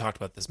think we talked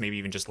about this maybe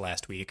even just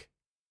last week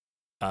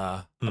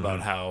about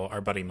how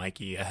our buddy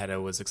Mikey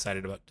Ahedo was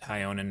excited about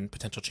Taillon and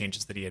potential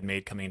changes that he had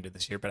made coming into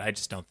this year, but I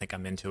just don't think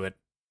I'm into it.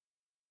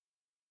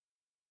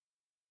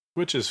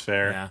 which is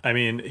fair. Yeah. I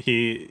mean,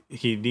 he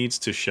needs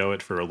to show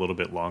it for a little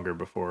bit longer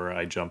before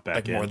I jump back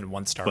Like in. more than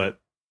one start. But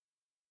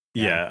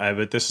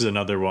but this is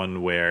another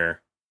one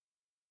where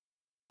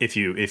if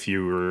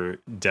you were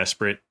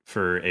desperate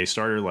for a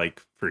starter,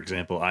 like for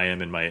example, I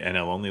am in my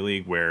NL only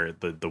league where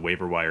the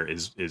waiver wire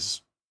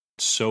is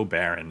so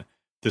barren,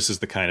 this is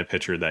the kind of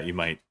pitcher that you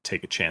might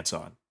take a chance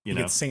on. He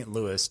gets St.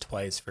 Louis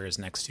twice for his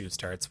next 2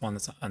 starts. One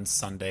that's on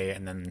Sunday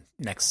and then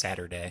next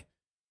Saturday.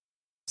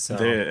 So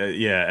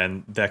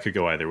and that could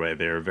go either way.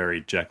 They're a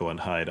very Jekyll and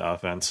Hyde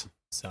offense.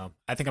 So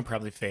I think I'm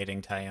probably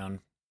fading Taillon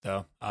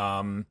though.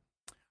 All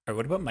right,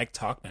 what about Mike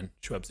Tauchman,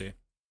 Schwebzy?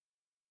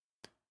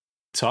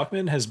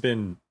 Tauchman has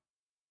been,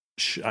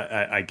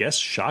 I guess,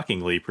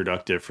 shockingly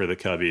productive for the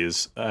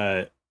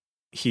Cubbies.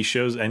 He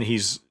shows, and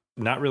he's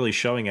not really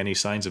showing any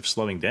signs of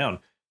slowing down.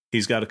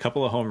 He's got a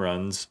couple of home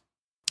runs,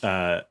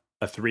 a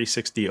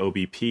 360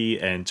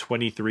 OBP, and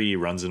 23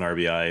 runs in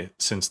RBI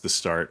since the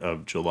start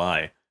of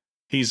July.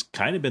 He's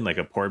kind of been like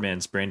a poor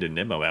man's Brandon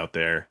Nimmo out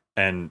there,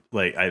 and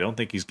like I don't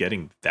think he's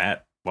getting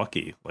that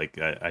lucky. Like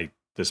I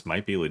this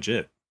might be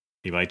legit.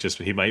 He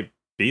might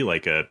be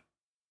like a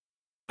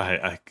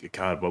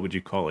God, what would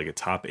you call like a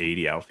top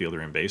 80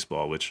 outfielder in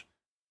baseball, which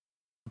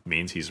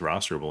means he's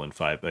rosterable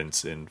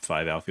in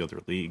 5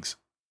 outfielder leagues.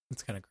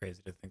 It's kind of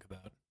crazy to think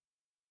about.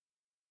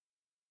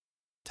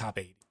 Top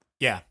 80.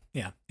 Yeah.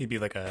 He'd be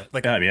like a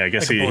I mean, I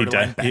guess like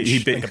he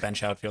like a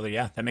bench outfielder.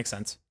 Yeah, that makes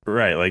sense.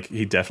 Right, like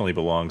he definitely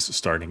belongs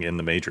starting in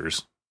the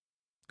majors.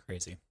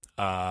 Crazy.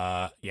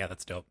 Yeah,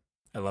 that's dope.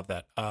 I love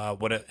that.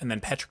 And then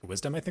Patrick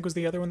Wisdom, I think, was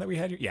the other one that we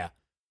had here. Yeah.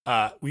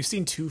 We've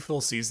seen 2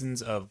 full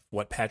seasons of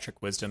what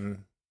Patrick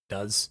Wisdom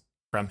does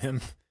from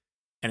him,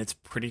 and it's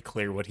pretty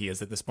clear what he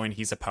is at this point.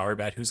 He's a power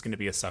bat who's going to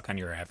be a suck on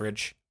your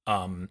average.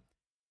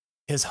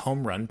 His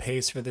home run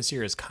pace for this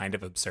year is kind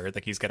of absurd.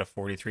 Like he's got a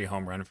 43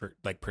 home run for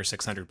like per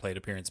 600 plate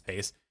appearance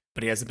pace,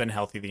 but he hasn't been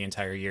healthy the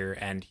entire year,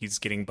 and he's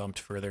getting bumped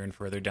further and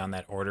further down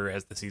that order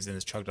as the season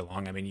has chugged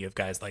along. I mean, you have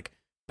guys like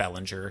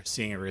Bellinger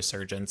seeing a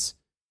resurgence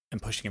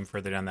and pushing him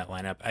further down that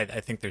lineup. I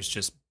think there's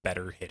just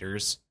better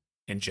hitters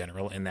in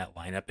general in that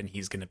lineup, and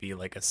he's going to be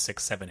like a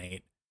 6, 7,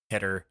 8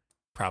 hitter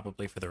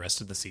probably for the rest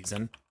of the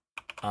season.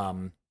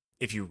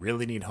 If you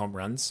really need home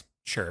runs,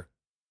 sure,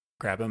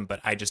 grab him,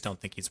 but I just don't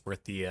think he's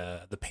worth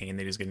the pain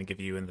that he's going to give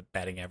you in the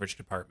batting average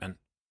department.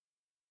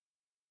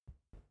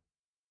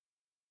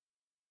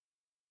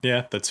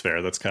 Yeah, that's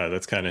fair. That's kind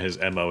of his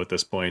MO at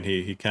this point.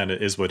 He kind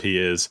of is what he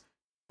is.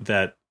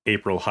 That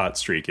April hot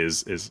streak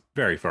is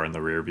very far in the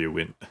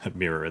rearview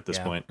mirror at this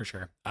point. For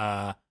sure.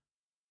 All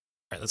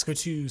right, let's go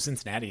to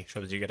Cincinnati.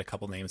 Shows you get a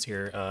couple names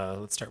here.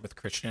 Let's start with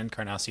Christian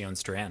Encarnacion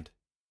Strand.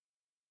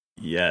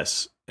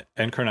 Yes,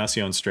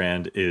 Encarnacion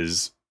Strand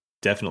is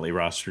definitely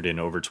rostered in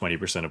over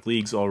 20% of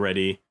leagues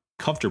already,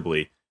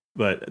 comfortably.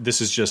 But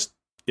this is just,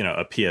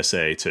 a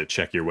PSA to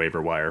check your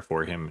waiver wire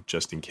for him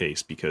just in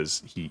case,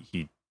 because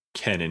he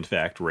can in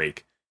fact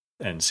rake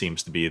and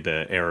seems to be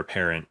the heir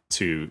apparent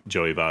to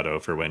Joey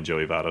Votto for when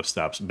Joey Votto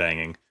stops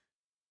banging.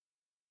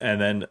 And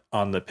then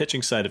on the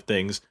pitching side of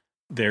things,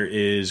 there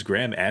is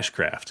Graham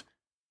Ashcraft.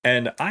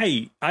 And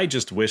I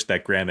just wish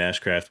that Graham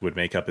Ashcraft would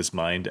make up his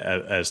mind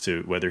as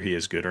to whether he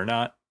is good or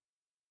not.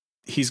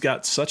 He's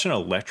got such an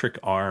electric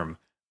arm,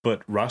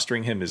 but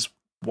rostering him is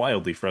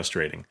wildly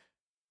frustrating.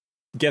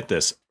 Get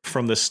this,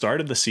 from the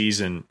start of the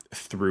season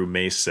through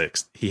May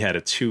 6th, he had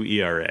a 2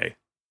 ERA.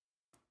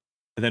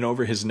 And then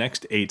over his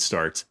next 8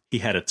 starts, he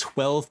had a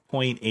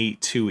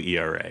 12.82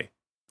 ERA.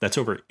 That's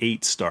over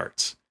 8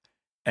 starts.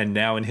 And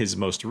now in his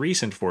most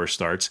recent 4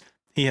 starts,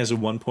 he has a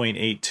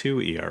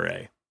 1.82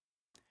 ERA.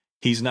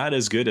 He's not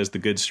as good as the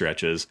good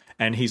stretches,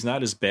 and he's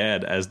not as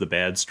bad as the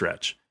bad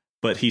stretch.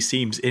 But he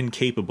seems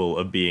incapable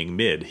of being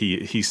mid.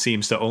 He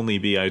seems to only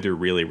be either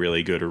really,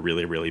 really good or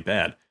really, really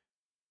bad.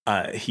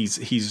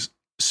 He's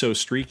so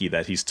streaky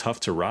that he's tough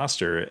to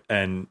roster,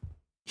 and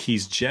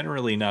he's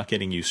generally not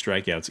getting you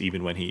strikeouts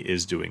even when he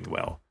is doing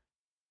well.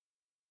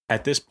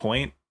 At this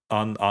point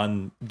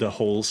on the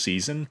whole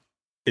season,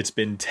 it's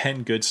been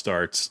 10 good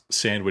starts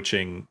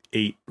sandwiching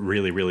 8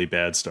 really, really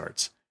bad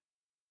starts.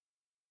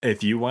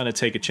 If you want to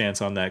take a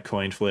chance on that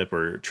coin flip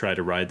or try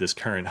to ride this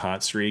current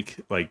hot streak,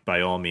 like,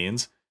 by all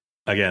means,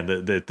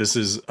 again, this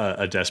is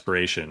a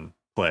desperation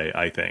play,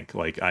 I think.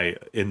 Like,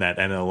 in that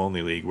NL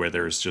only league where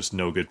there's just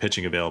no good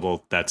pitching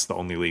available, that's the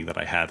only league that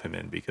I have him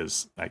in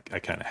because I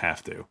kind of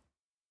have to.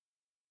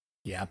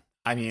 Yeah.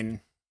 I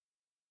mean,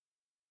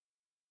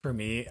 for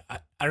me,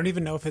 I don't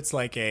even know if it's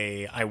like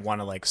I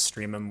want to like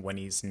stream him when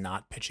he's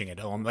not pitching at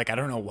home. Like, I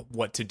don't know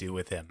what to do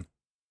with him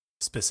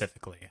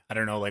specifically. I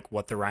don't know like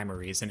what the rhyme or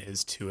reason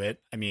is to it.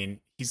 I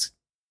mean, he's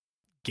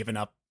given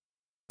up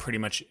pretty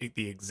much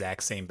the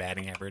exact same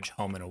batting average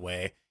home and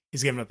away.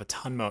 He's given up a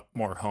ton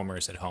more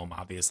homers at home,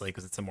 obviously,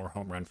 because it's a more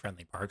home run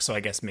friendly park. So I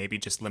guess maybe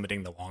just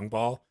limiting the long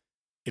ball,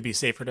 it'd be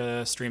safer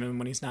to stream him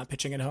when he's not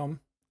pitching at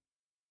home.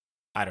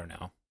 I don't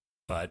know,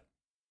 but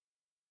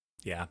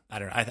yeah, I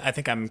don't know. I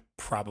think I'm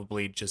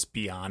probably just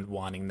beyond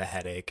wanting the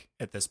headache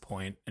at this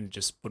point, and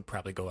just would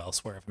probably go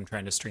elsewhere if I'm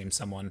trying to stream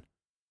someone.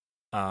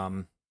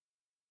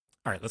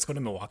 All right, let's go to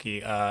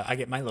Milwaukee. I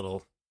get my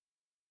little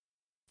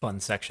fun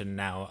section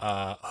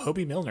now.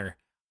 Hobie Milner.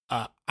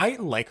 I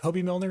like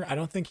Hobie Milner. I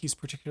don't think he's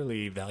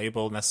particularly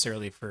valuable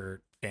necessarily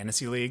for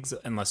fantasy leagues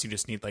unless you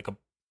just need like a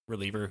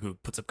reliever who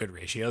puts up good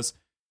ratios.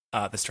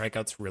 The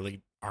strikeouts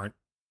really aren't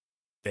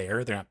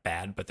there. They're not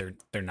bad, but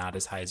they're not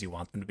as high as you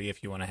want them to be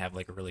if you want to have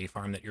like a relief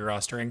arm that you're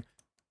rostering.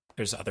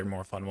 There's other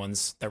more fun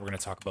ones that we're going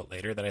to talk about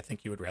later that I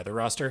think you would rather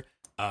roster.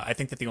 I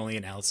think that the only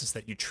analysis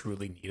that you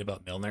truly need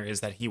about Milner is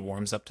that he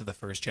warms up to the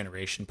first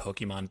generation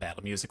Pokemon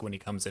battle music when he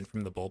comes in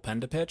from the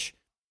bullpen to pitch,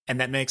 and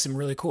that makes him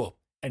really cool.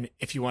 And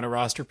if you want to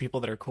roster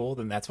people that are cool,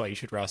 then that's why you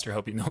should roster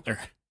Hobie Milner. And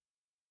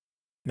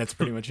that's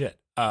pretty much it.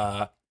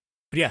 But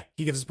yeah,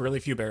 he gives us really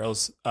few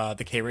barrels.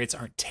 The K rates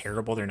aren't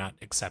terrible. They're not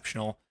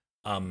exceptional.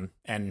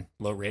 And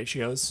low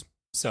ratios.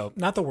 So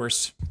not the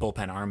worst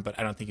bullpen arm, but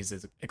I don't think he's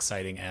as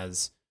exciting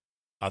as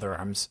other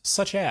arms,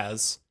 such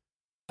as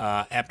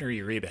Abner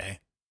Uribe,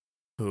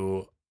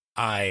 who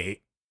I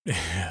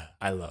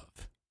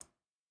love.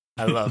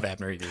 I love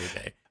Abner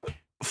Uribe.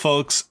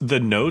 Folks, the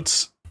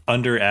notes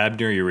under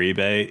Abner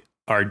Uribe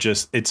are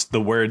just, it's the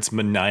words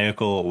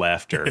maniacal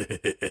laughter.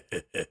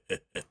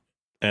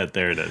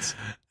 There it is.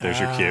 There's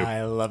your cue.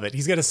 I love it.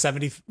 He's got a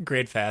 70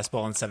 grade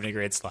fastball and 70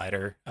 grade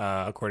slider,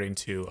 according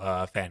to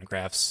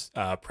Fangraphs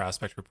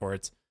prospect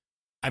reports.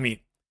 I mean,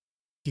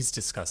 he's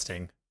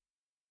disgusting.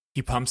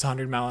 He pumps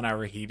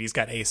 100-mile-an-hour heat. He's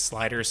got a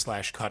slider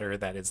 / cutter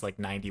that is like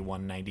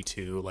 91,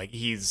 92. Like,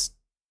 he's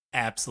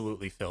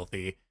absolutely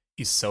filthy.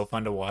 He's so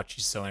fun to watch.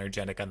 He's so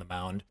energetic on the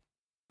mound.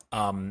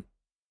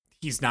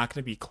 He's not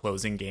going to be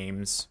closing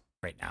games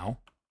right now.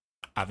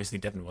 Obviously,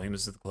 Devin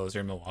Williams is the closer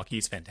in Milwaukee.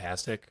 He's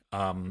fantastic.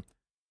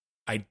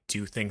 I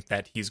do think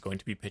that he's going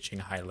to be pitching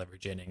high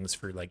leverage innings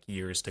for like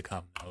years to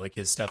come. Like,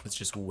 his stuff is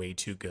just way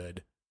too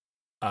good.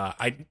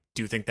 I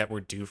do think that we're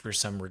due for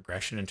some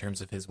regression in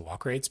terms of his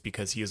walk rates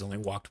because he has only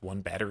walked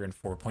one batter in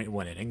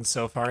 4.1 innings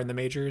so far in the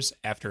majors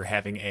after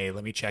having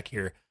let me check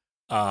here,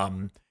 a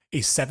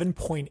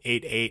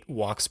 7.88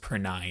 walks per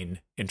 9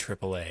 in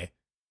AAA.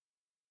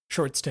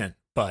 Short stint,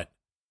 but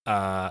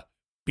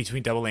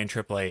between AA and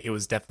AAA, it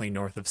was definitely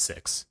north of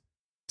 6.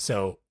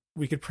 So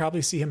we could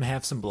probably see him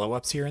have some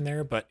blow-ups here and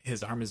there, but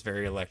his arm is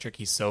very electric.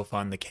 He's so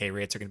fun. The K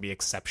rates are going to be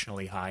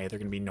exceptionally high. They're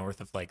going to be north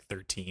of like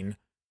 13.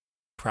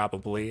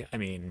 Probably. I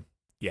mean,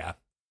 yeah.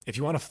 If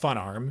you want a fun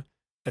arm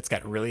that's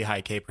got really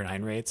high K per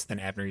 9 rates, then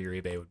Abner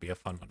Uribe would be a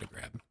fun one to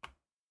grab.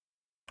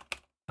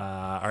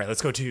 All right,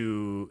 let's go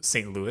to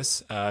St.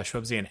 Louis.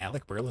 Schwebzy and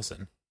Alec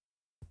Burleson.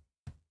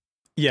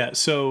 Yeah,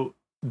 so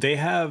they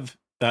have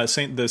the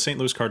St.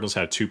 Louis Cardinals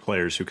have two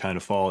players who kind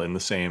of fall in the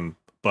same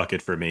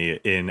bucket for me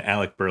in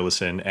Alec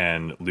Burleson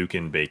and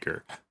Lucan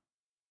Baker.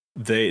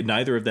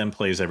 Neither of them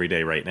plays every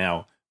day right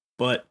now,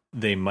 but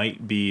they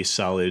might be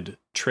solid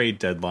trade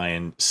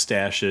deadline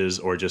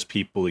stashes or just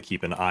people to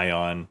keep an eye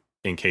on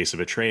in case of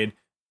a trade.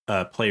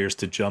 Players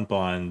to jump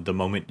on the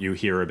moment you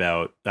hear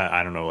about,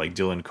 I don't know, like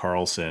Dylan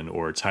Carlson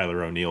or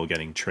Tyler O'Neill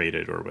getting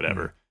traded or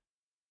whatever.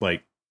 Mm-hmm.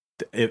 Like,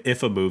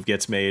 if a move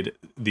gets made,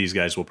 these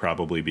guys will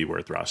probably be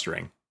worth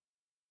rostering.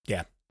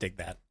 Yeah, dig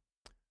that.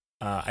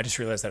 I just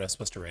realized that I was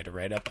supposed to write a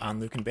write-up on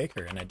Lucan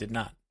Baker, and I did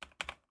not.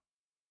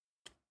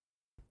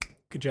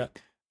 Good job.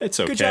 It's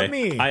okay. Good job,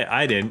 me.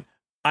 I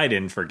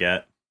didn't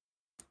forget.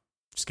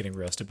 Just getting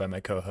roasted by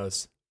my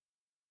co-host.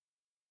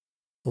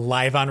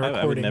 Live on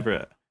recording.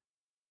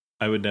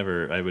 I would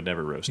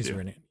never roast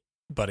you.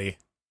 Buddy,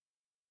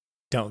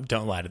 don't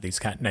lie to these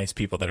nice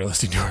people that are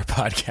listening to our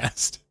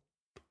podcast.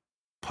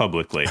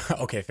 Publicly.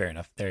 Okay, fair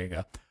enough. There you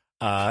go.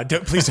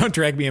 Please don't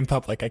drag me in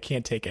public. I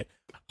can't take it.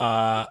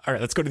 All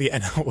right, let's go to the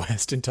NL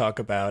West and talk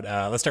about.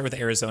 Let's start with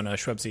Arizona,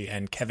 Schwebzy,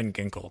 and Kevin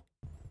Ginkel.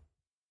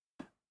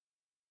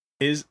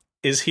 Is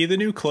he the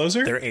new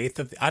closer? They're eighth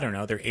of. I don't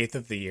know. They're eighth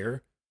of the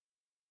year.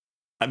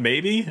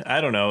 Maybe,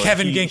 I don't know.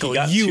 Kevin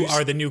Ginkel, you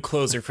are the new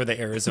closer for the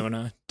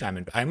Arizona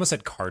Diamond. I almost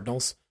said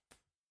Cardinals.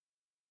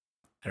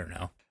 I don't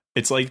know.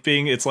 It's like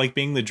being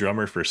the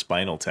drummer for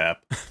Spinal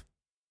Tap.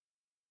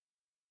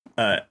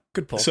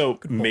 Good pull. So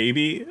Good pull.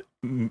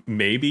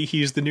 maybe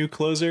he's the new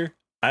closer.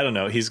 I don't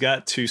know. He's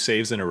got 2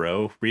 saves in a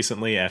row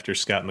recently after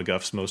Scott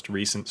McGuff's most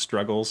recent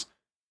struggles.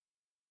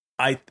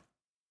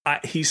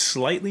 He's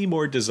slightly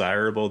more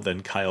desirable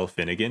than Kyle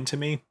Finnegan to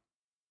me.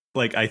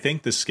 Like, I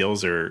think the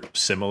skills are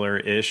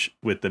similar-ish,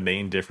 with the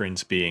main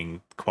difference being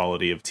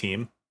quality of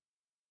team.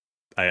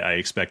 I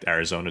expect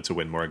Arizona to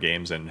win more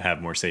games and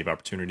have more save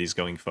opportunities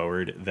going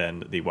forward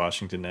than the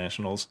Washington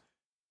Nationals.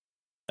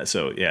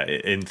 So, yeah,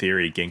 in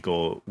theory,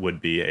 Ginkel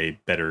would be a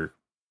better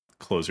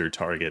closer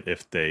target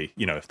if they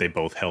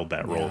both held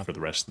that role for the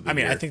rest of the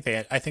year.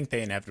 I think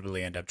they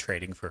inevitably end up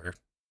trading for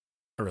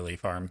a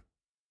relief arm.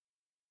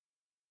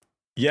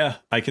 Yeah,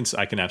 I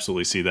can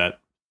absolutely see that.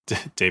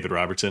 David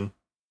Robertson.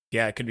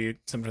 Yeah, it could be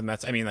something from the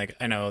Mets. I mean, like,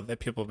 I know that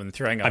people have been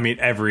throwing up. I mean,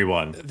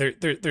 everyone.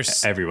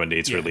 Everyone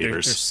needs relievers.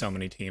 There's so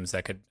many teams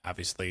that could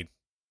obviously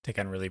take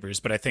on relievers,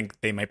 but I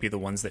think they might be the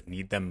ones that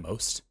need them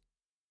most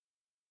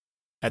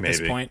at this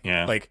point.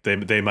 Yeah, like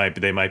they might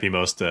be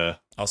most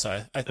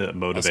also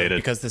motivated. Also,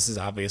 because this is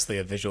obviously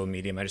a visual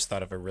medium, I just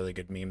thought of a really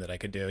good meme that I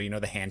could do. You know,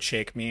 the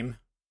handshake meme,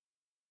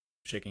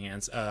 shaking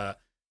hands.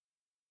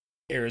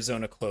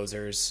 Arizona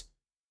closers,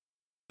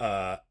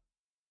 amp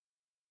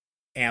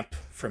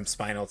from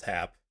Spinal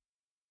Tap.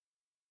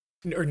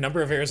 Or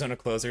number of Arizona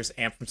closers,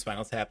 amp from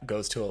Spinal Tap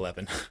goes to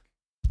 11.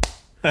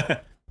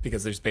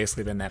 Because there's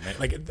basically been that many.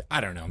 Like, I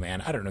don't know,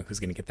 man. I don't know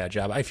who's going to get that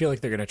job. I feel like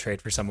they're going to trade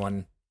for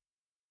someone,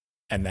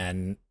 and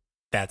then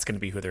that's going to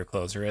be who their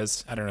closer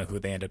is. I don't know who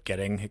they end up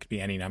getting. It could be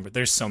any number.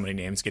 There's so many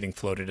names getting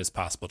floated as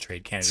possible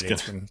trade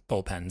candidates from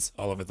bullpens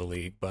all over the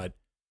league. But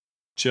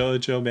Joe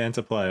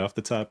Mantiply off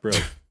the top rope.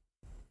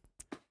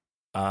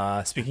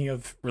 Speaking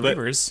of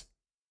relievers,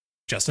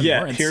 Justin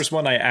Lawrence. Here's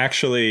one I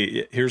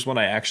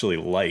actually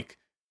like.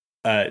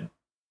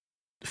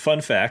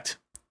 Fun fact,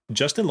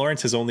 Justin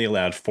Lawrence has only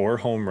allowed 4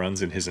 home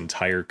runs in his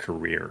entire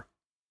career.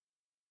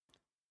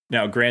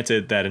 Now,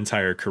 granted, that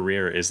entire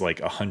career is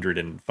like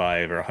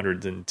 105 or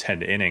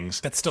 110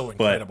 innings. That's still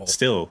incredible. But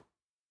still,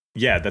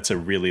 yeah, that's a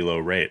really low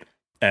rate.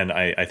 And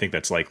I think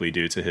that's likely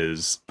due to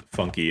his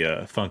funky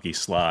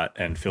slot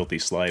and filthy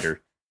slider.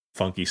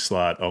 Funky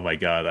slot, oh my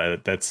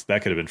God, that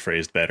could have been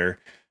phrased better.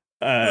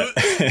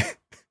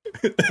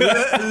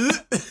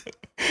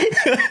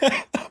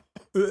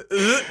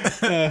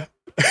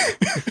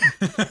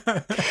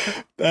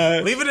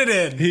 Leaving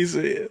it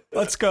in.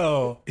 Let's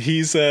go.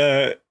 He's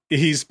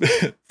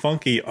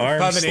funky arm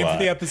Found the slot. name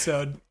for the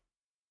episode.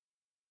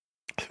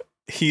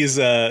 He's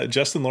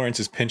Justin Lawrence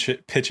is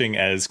pitching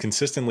as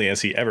consistently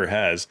as he ever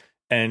has,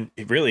 and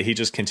really he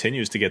just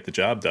continues to get the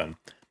job done.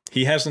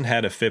 He hasn't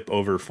had a FIP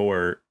over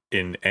 4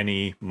 in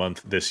any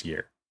month this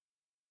year.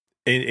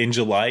 In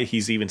July,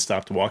 he's even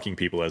stopped walking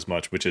people as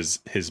much, which is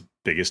his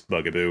biggest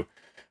bugaboo.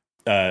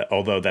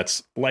 Although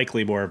that's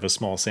likely more of a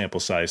small sample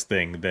size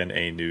thing than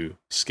a new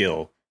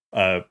skill.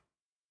 Fact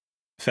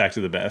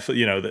of the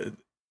matter,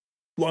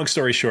 long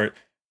story short,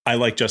 I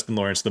like Justin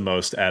Lawrence the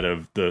most out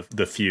of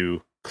the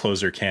few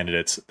closer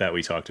candidates that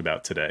we talked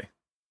about today.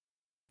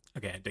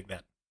 Okay, I dig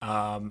that.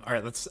 All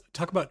right, let's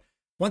talk about,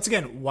 once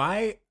again,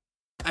 why.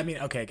 I mean,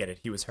 okay, I get it.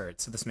 He was hurt,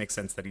 so this makes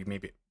sense that he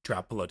maybe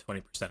dropped below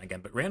 20%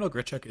 again. But Randall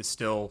Grichuk is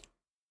still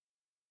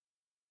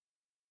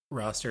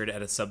rostered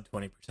at a sub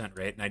 20%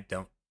 rate, and I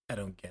don't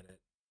get it.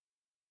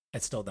 I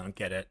still don't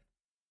get it.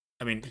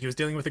 I mean, he was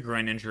dealing with a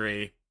groin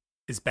injury,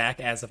 is back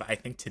as of, I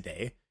think,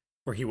 today,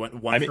 where he went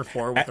 1 for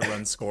 4 with a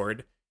run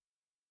scored.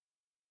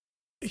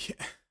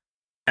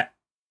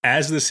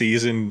 As the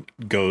season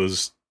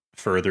goes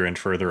further and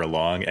further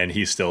along, and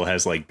he still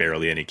has like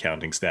barely any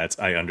counting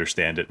stats, I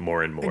understand it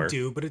more and more. I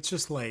do, but it's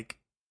just like,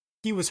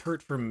 he was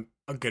hurt for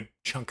a good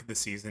chunk of the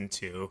season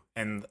too,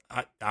 and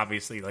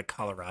obviously, like,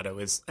 Colorado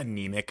is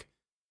anemic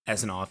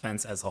as an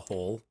offense as a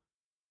whole.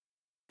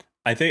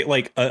 I think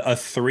like a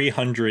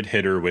 300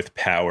 hitter with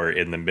power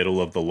in the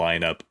middle of the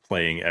lineup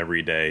playing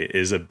every day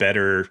is a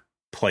better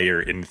player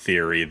in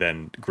theory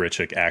than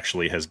Grichuk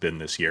actually has been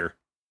this year.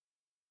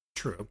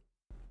 True.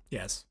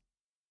 Yes.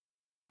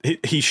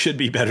 He should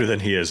be better than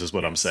he is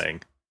what I'm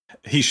saying.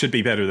 He should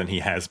be better than he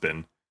has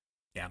been.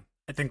 Yeah.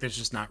 I think there's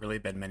just not really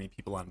been many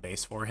people on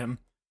base for him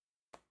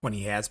when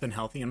he has been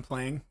healthy and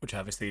playing, which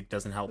obviously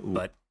doesn't help,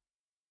 but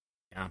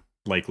yeah.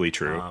 Likely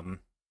true.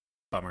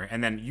 Bummer.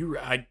 And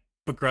then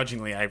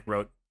begrudgingly, I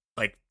wrote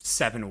like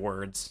 6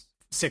 words,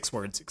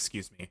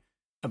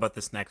 about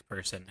this next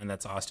person, and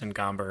that's Austin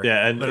Gomber.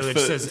 Yeah, and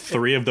says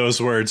 3 of those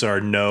words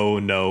are no,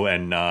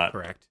 and not.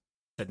 Correct.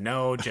 Said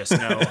no, just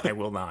no, I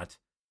will not.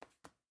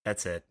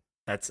 That's it.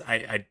 That's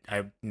I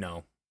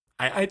no.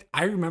 I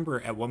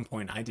remember at one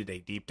point I did a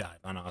deep dive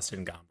on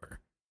Austin Gomber.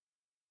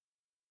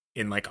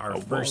 in like our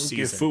first won't season.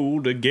 get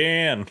fooled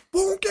again.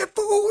 Won't get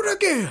fooled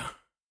again.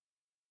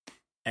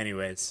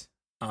 Anyways,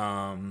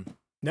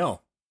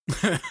 no.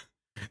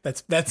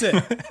 That's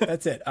it.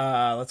 That's it.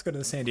 Let's go to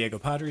the San Diego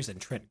Padres and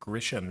Trent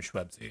Grisham,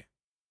 Schwebzy.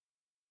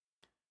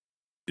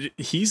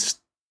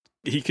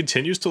 He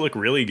continues to look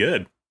really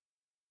good.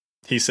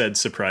 He said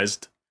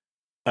surprised.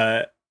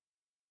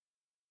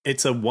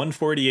 It's a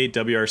 148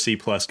 WRC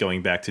plus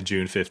going back to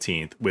June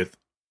 15th with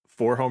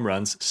 4 home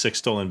runs, 6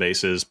 stolen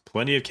bases,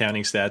 plenty of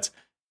counting stats,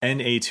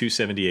 and a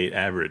 278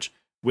 average,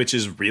 which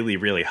is really,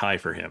 really high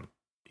for him.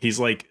 He's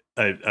like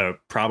a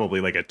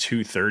probably like a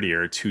 230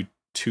 or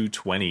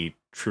 220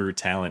 true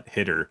talent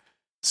hitter.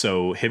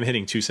 So him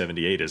hitting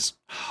 278 is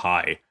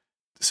high.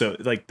 So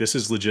like this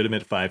is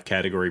legitimate 5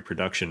 category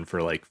production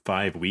for like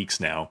 5 weeks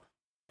now.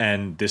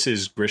 And this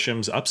is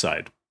Grisham's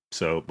upside.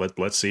 So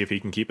let's see if he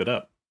can keep it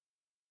up.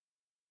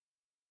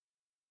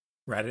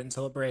 Ride it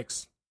until it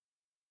breaks.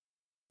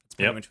 That's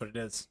pretty much what it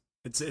is.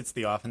 It's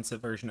the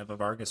offensive version of a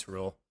Vargas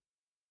rule.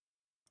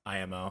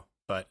 IMO.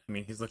 But I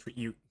mean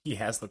he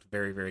has looked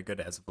very, very good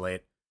as of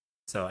late.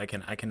 So I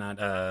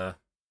cannot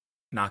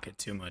knock it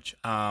too much.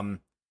 All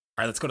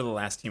right, let's go to the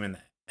last team in the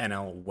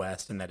NL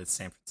West, and that is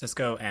San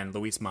Francisco and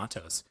Luis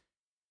Matos.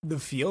 The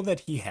feel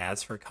that he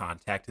has for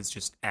contact is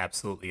just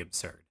absolutely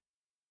absurd.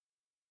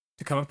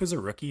 To come up as a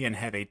rookie and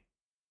have a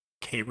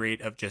K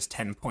rate of just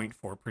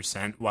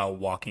 10.4% while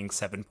walking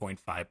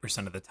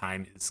 7.5% of the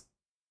time is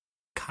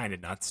kind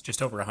of nuts.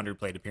 Just over 100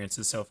 plate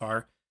appearances so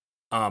far.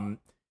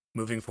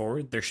 Moving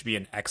forward, there should be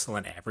an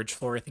excellent average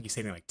floor. I think he's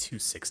hitting like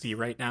 260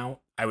 right now.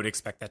 I would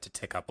expect that to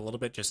tick up a little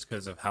bit just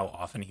because of how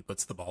often he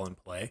puts the ball in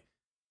play.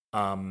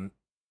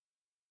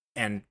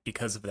 And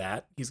because of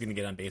that, he's going to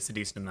get on base a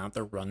decent amount.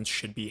 The runs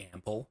should be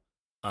ample.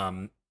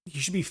 He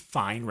should be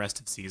fine rest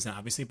of season,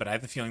 obviously, but I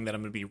have a feeling that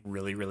I'm going to be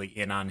really, really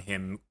in on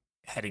him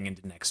heading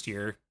into next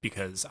year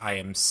because I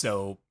am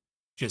so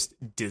just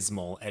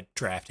dismal at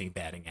drafting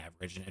batting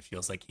average, and it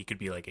feels like he could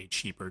be like a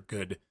cheaper,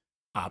 good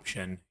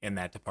option in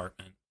that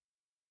department.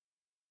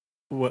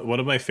 One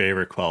of my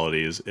favorite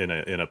qualities in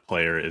a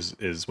player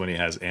is when he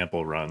has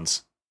ample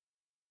runs.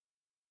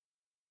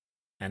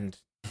 And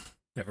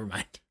never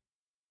mind.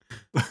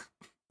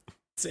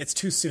 It's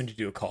too soon to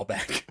do a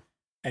callback.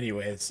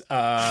 Anyways,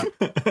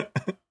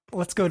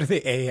 let's go to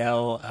the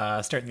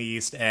AL, starting the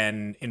East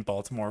and in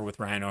Baltimore with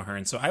Ryan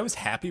O'Hearn. So I was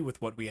happy with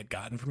what we had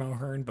gotten from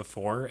O'Hearn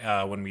before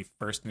when we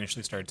first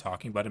initially started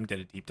talking about him, did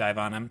a deep dive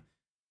on him,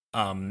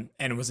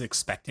 and was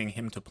expecting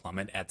him to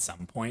plummet at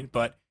some point.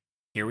 But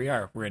here we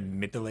are. We're in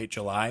mid to late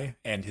July,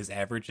 and his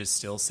average is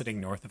still sitting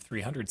north of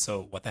 300.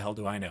 So what the hell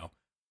do I know?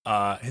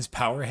 His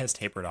power has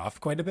tapered off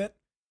quite a bit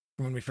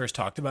from when we first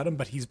talked about him,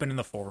 but he's been in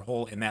the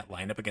 4-hole in that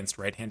lineup against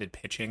right-handed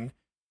pitching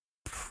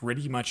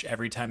pretty much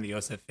every time the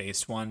O's have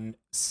faced one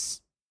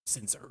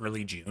since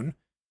early June.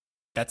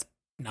 That's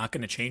not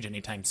going to change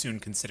anytime soon,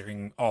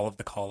 considering all of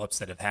the call-ups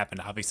that have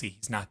happened. Obviously,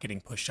 he's not getting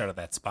pushed out of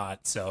that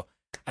spot. So,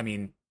 I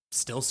mean,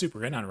 still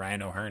super in on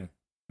Ryan O'Hearn.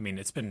 I mean,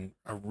 it's been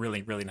a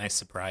really, really nice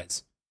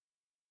surprise.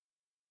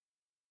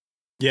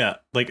 Yeah,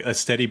 like a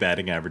steady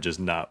batting average is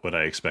not what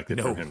I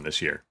expected from him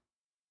this year.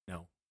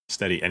 No.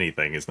 Steady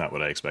anything is not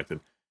what I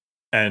expected.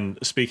 And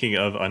speaking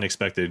of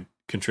unexpected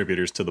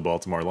contributors to the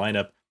Baltimore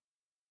lineup,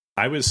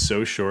 I was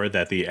so sure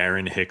that the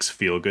Aaron Hicks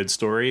feel-good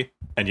story,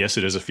 and yes,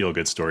 it is a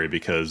feel-good story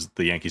because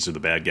the Yankees are the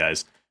bad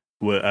guys.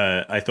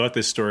 I thought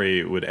this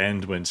story would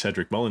end when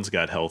Cedric Mullins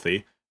got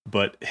healthy,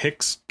 but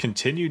Hicks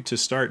continued to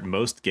start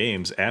most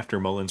games after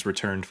Mullins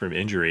returned from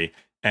injury,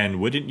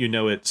 and wouldn't you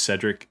know it,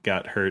 Cedric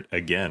got hurt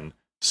again.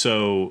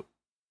 So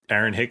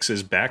Aaron Hicks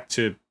is back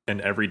to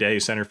an everyday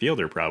center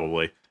fielder,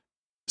 probably.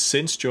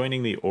 Since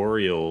joining the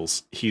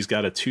Orioles, he's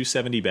got a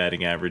 270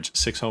 batting average,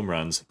 6 home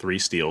runs, 3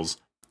 steals,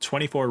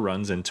 24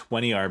 runs, and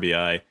 20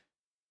 RBI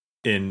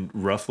in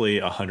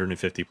roughly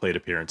 150 plate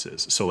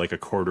appearances. So like a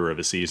quarter of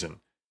a season.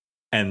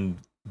 And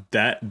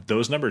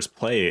those numbers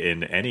play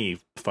in any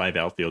 5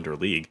 outfielder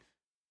league.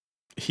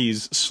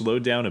 He's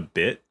slowed down a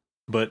bit,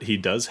 but he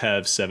does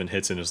have 7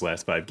 hits in his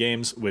last 5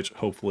 games, which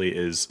hopefully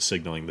is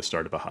signaling the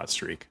start of a hot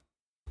streak.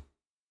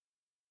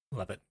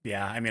 Love it.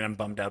 Yeah, I mean, I'm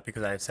bummed out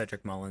because I have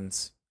Cedric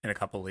Mullins in a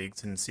couple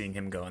leagues, and seeing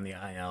him go in the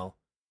IL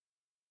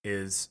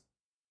is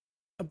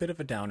a bit of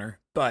a downer,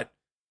 but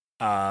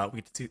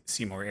we get to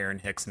see more Aaron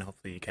Hicks, and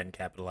hopefully you can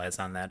capitalize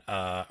on that.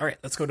 All right,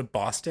 let's go to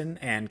Boston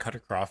and Cutter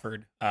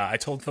Crawford. I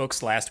told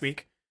folks last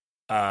week,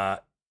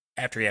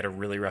 after he had a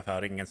really rough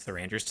outing against the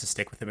Rangers, to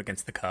stick with him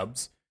against the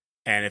Cubs.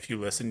 And if you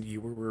listened, you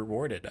were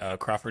rewarded.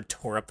 Crawford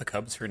tore up the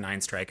Cubs for 9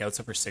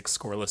 strikeouts over 6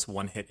 scoreless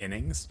 1-hit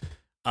innings.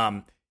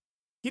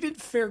 He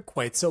didn't fare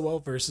quite so well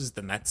versus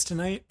the Mets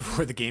tonight,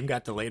 before the game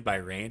got delayed by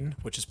rain,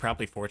 which is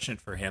probably fortunate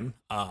for him.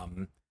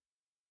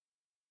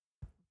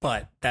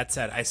 But that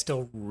said, I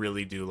still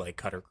really do like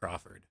Cutter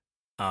Crawford,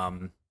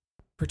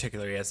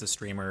 particularly as a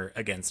streamer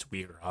against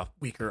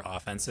weaker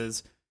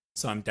offenses.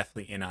 So I'm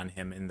definitely in on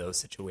him in those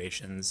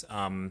situations.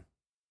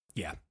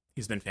 Yeah,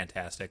 he's been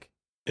fantastic.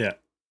 Yeah.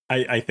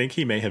 I think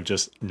he may have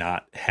just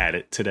not had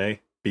it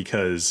today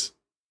because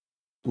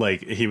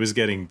Like, he was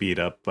getting beat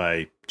up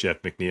by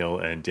Jeff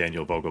McNeil and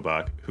Daniel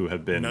Vogelbach, who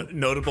have been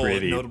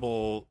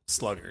notable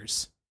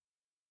sluggers.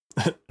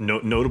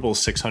 Notable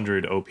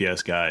 600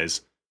 OPS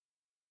guys.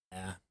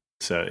 Yeah.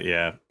 So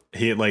yeah,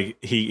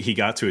 he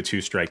got to a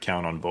 2-strike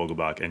count on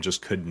Vogelbach and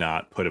just could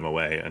not put him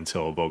away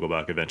until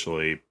Vogelbach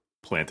eventually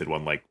planted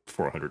one like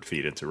 400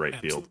 feet into right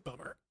field.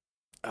 Bummer.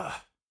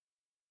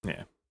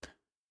 Yeah.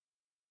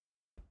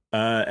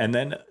 And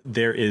then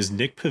there is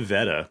Nick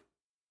Pivetta,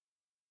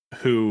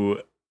 who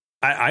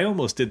I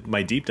almost did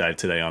my deep dive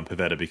today on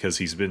Pivetta because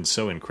he's been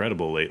so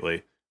incredible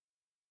lately.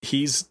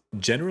 He's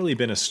generally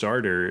been a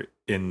starter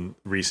in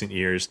recent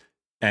years,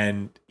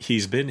 and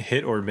he's been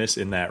hit or miss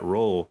in that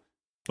role.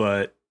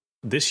 But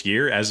this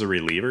year, as a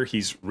reliever,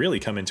 he's really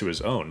come into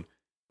his own.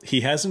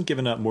 He hasn't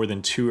given up more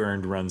than 2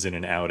 earned runs in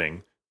an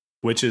outing,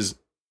 which is,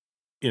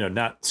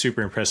 not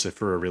super impressive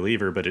for a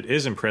reliever, but it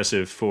is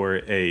impressive for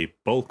a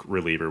bulk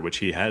reliever, which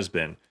he has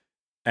been.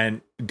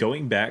 And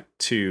going back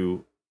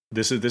to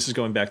this is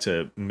going back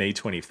to May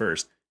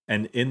 21st,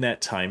 and in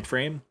that time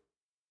frame,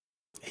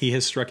 he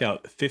has struck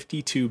out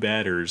 52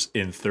 batters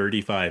in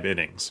 35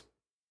 innings,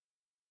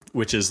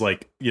 which is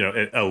like,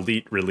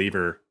 elite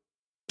reliever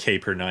K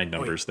per 9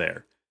 numbers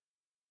there.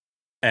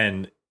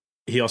 And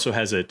he also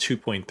has a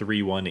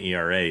 2.31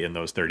 ERA in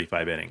those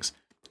 35 innings.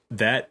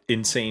 That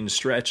insane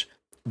stretch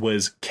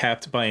was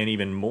capped by an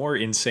even more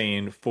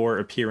insane 4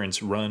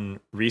 appearance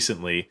run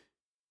recently.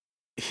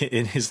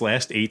 In his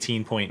last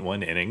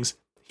 18.1 innings,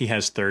 he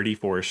has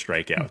 34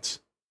 strikeouts,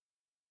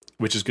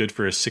 which is good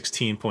for a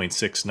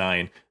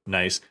 16.69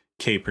 nice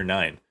K per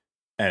 9,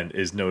 and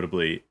is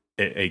notably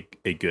a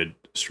good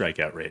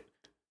strikeout rate.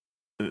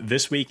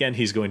 This weekend,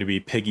 he's going to be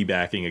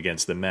piggybacking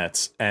against the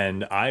Mets,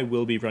 and I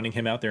will be running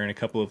him out there in a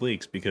couple of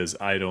leagues because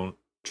I don't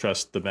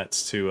trust the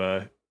Mets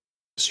to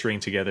string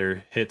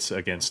together hits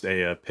against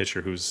a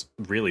pitcher who's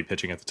really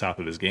pitching at the top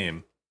of his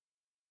game.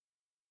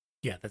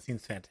 Yeah, that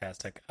seems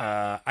fantastic.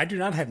 I do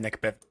not have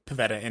Nick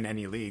Pivetta in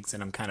any leagues,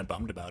 and I'm kind of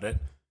bummed about it.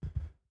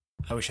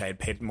 I wish I had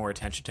paid more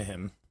attention to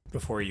him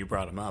before you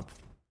brought him up.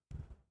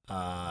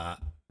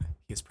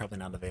 He's probably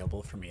not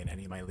available for me in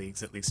any of my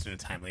leagues, at least in a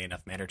timely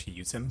enough manner to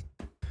use him.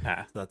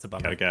 So that's a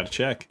bummer. Gotta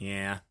check.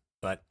 Yeah,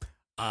 but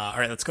all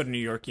right, let's go to New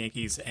York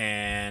Yankees,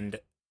 and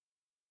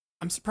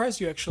I'm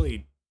surprised you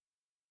actually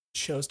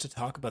chose to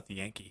talk about the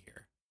Yankee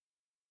here.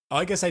 Oh,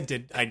 I guess I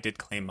did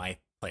claim my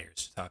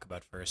players to talk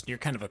about first. You're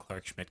kind of a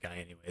Clark Schmidt guy,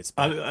 anyways.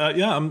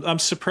 Yeah, I'm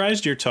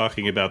surprised you're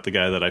talking about the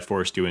guy that I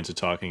forced you into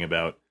talking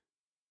about.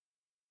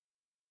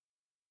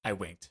 I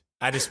winked.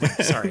 I just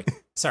winked.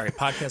 Sorry,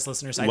 podcast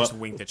listeners. I just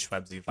winked at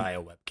Schwebzy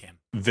via webcam.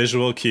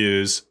 Visual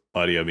cues,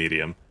 audio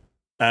medium.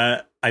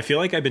 I feel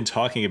like I've been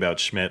talking about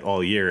Schmidt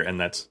all year, and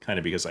that's kind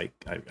of because I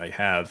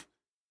have.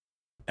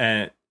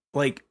 And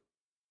all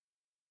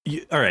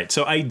right.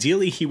 So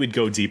ideally, he would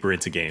go deeper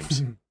into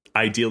games.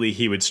 Ideally,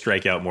 he would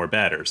strike out more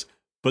batters.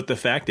 But the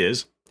fact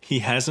is, he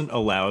hasn't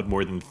allowed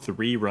more than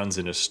 3 runs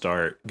in a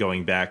start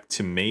going back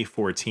to May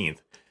 14th.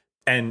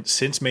 And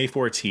since May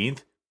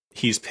 14th,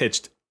 he's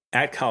pitched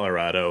at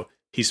Colorado.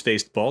 He's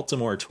faced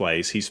Baltimore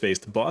twice. He's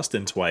faced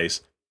Boston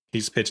twice.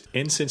 He's pitched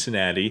in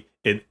Cincinnati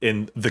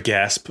in the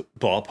Gasp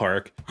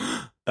ballpark.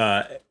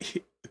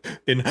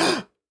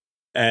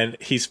 And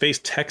he's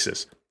faced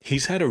Texas.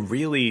 He's had a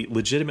really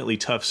legitimately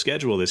tough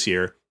schedule this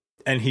year,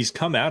 and he's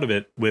come out of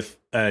it with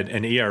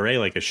an ERA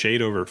like a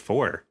shade over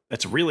 4.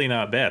 That's really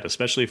not bad,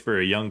 especially for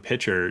a young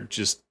pitcher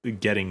just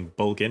getting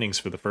bulk innings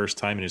for the first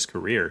time in his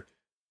career.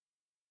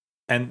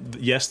 And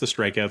yes, the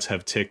strikeouts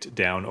have ticked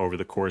down over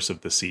the course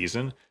of the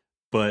season,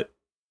 but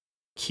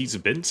he's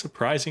been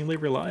surprisingly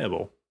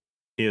reliable.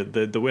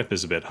 The whip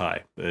is a bit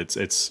high.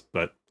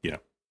 But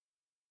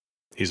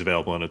he's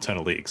available in a ton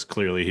of leagues.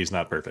 Clearly, he's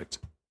not perfect.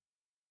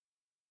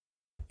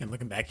 And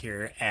looking back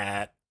here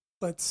at,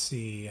 let's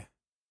see.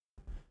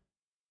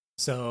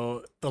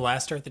 So the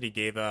last start that he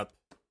gave up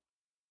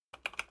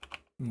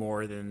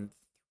more than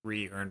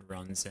 3 earned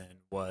runs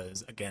in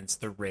was against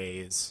the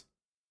Rays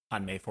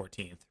on May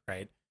 14th,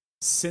 right?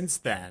 Since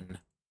then,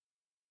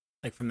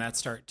 like from that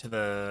start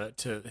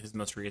to his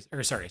most recent,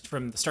 or sorry,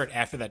 from the start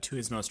after that to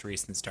his most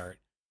recent start,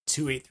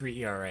 2.83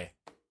 ERA.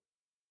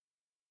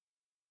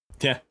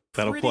 Yeah,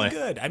 that'll pretty play.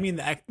 Good. I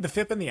mean, the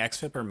FIP and the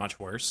XFIP are much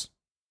worse,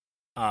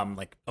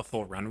 like a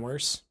full run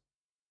worse.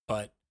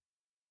 But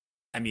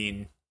I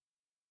mean,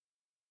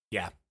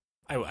 yeah,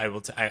 I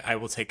will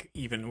take,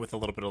 even with a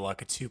little bit of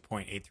luck, a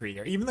 2.83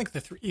 ERA. Even like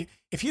if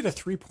he had a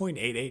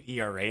 3.88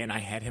 ERA and I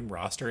had him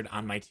rostered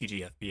on my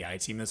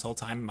TGFBI team this whole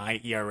time, my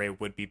ERA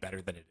would be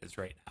better than it is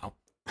right now.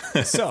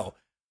 So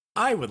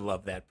I would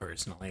love that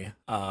personally.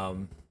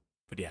 But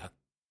yeah.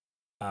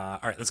 All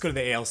right, let's go to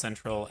the AL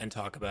Central and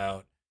talk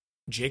about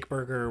Jake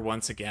Berger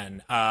once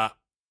again.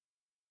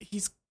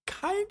 He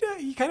kind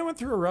of went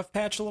through a rough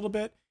patch a little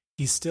bit.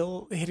 He's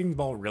still hitting the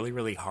ball really,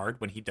 really hard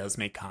when he does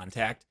make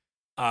contact.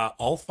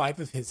 All 5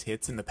 of his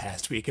hits in the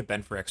past week have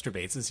been for extra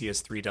bases. He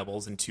has 3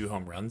 doubles and 2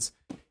 home runs.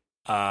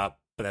 But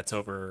that's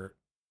over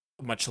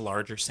much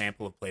larger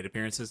sample of plate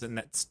appearances,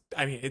 and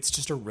it's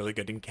just a really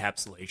good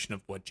encapsulation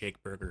of what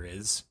Jake Berger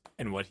is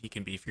and what he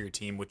can be for your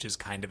team, which is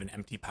kind of an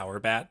empty power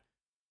bat.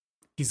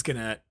 He's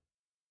gonna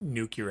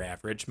nuke your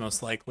average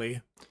most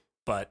likely,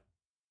 but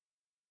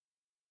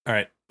all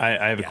right,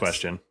 I have a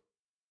question.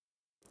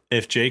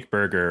 If Jake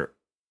Berger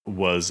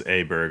was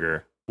a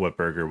burger, what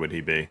burger would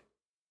he be?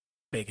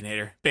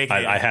 Baconator.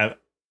 I have.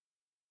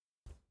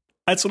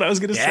 That's what I was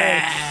gonna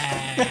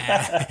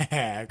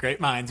say. Great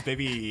minds,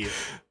 baby.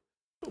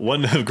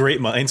 One of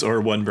great minds or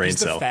one brain He's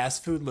cell. The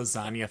fast food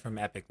lasagna from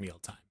Epic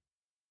Mealtime.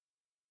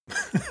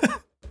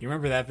 You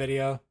remember that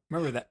video?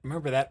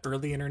 Remember that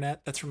early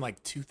internet? That's from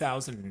like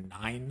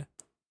 2009,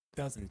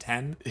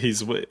 2010.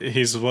 He's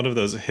one of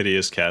those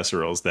hideous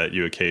casseroles that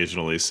you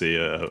occasionally see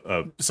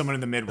someone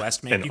in the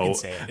Midwest make. You can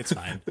say it. It's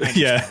fine.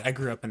 Yeah. I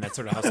grew up in that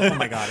sort of house. Oh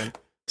my god! I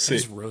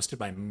just roasted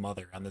my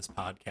mother on this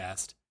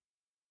podcast.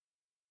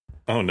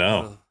 Oh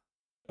no!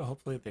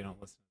 Hopefully they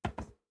don't listen.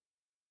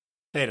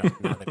 They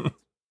don't. No,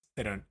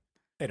 they don't.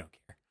 They don't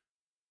care.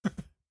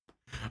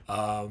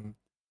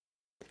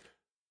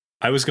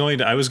 I was going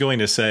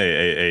to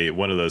say a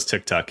one of those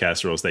TikTok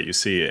casseroles that you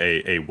see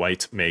a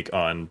white make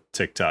on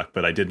TikTok,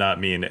 but I did not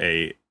mean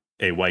a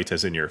white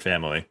as in your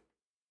family.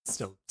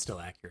 Still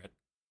accurate.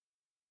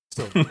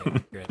 Still very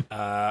accurate.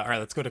 All right,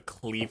 let's go to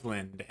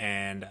Cleveland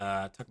and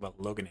talk about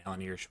Logan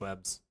Allen here,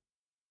 Schwebs.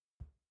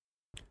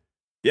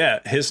 Yeah,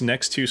 his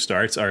next two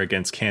starts are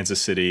against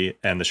Kansas City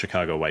and the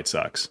Chicago White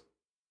Sox.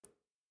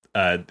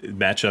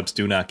 Matchups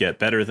do not get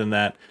better than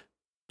that.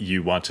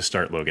 You want to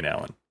start Logan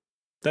Allen.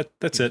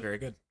 That's it. Very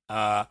good.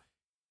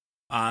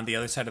 On the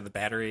other side of the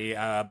battery,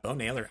 Bo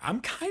Naylor.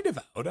 I'm kind of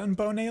out on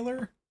Bo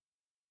Naylor.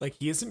 Like,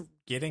 he isn't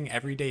getting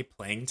everyday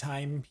playing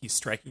time. He's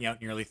striking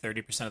out nearly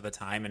 30% of the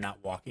time and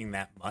not walking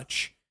that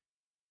much.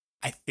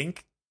 I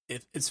think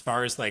as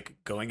far as like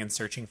going and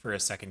searching for a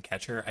second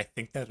catcher, I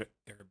think that there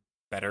are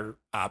better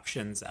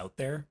options out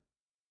there.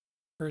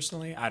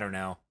 Personally, I don't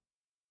know.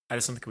 I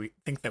just don't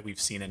think that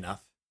we've seen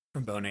enough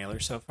from Bo Naylor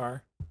so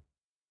far.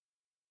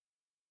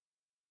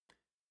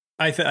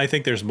 I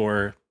think there's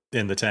more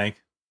in the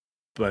tank,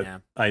 but yeah.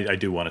 I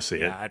do want to see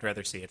it. Yeah, I'd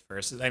rather see it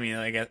first. I mean,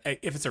 like,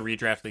 if it's a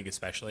redraft league,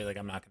 especially, like,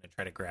 I'm not going to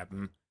try to grab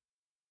him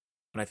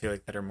when I feel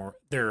like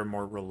there are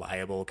more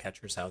reliable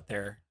catchers out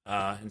there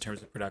in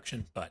terms of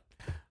production. But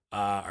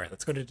all right,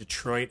 let's go to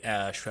Detroit.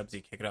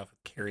 Shrebsy, kick it off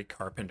with Kerry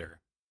Carpenter.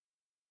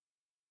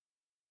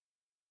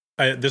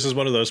 This is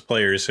one of those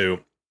players who,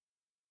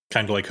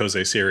 kind of like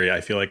Jose Siri, I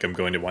feel like I'm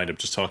going to wind up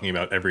just talking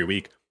about every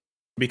week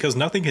because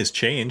nothing has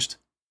changed.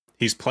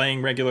 He's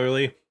playing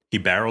regularly. He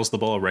barrels the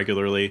ball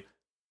regularly.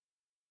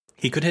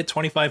 He could hit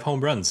 25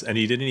 home runs, and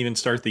he didn't even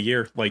start the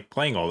year like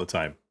playing all the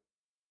time.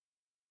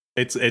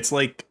 It's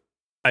like,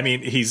 I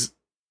mean, he's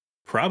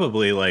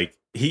probably like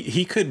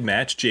he could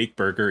match Jake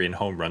Berger in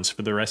home runs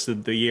for the rest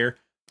of the year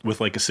with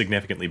like a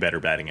significantly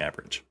better batting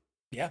average.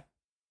 Yeah.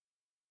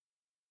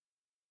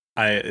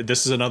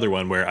 This is another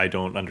one where I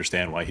don't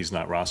understand why he's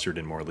not rostered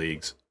in more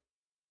leagues.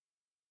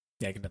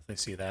 Yeah, I can definitely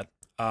see that.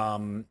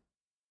 I'm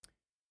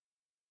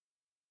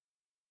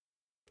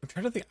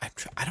trying to think.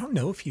 I don't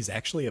know if he's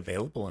actually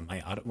available in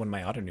one of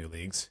my auto new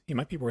leagues. He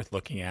might be worth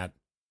looking at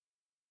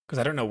because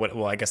I don't know what.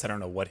 Well, I guess I don't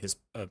know what his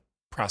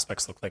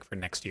prospects look like for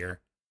next year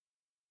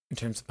in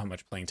terms of how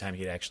much playing time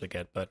he'd actually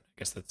get. But I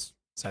guess that's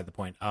beside the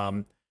point.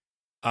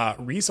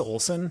 Reese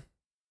Olson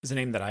is a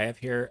name that I have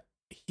here.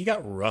 He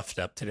got roughed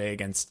up today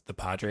against the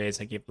Padres.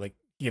 He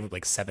gave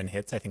up 7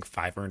 hits. I think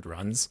 5 earned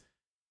runs.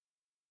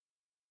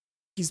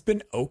 He's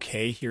been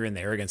okay here and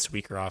there against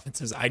weaker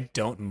offenses. I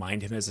don't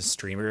mind him as a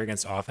streamer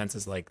against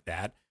offenses like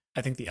that.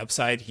 I think the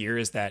upside here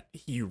is that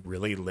he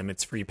really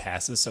limits free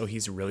passes, so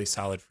he's really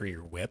solid for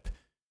your whip.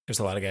 There's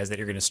a lot of guys that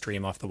you're going to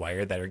stream off the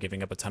wire that are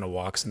giving up a ton of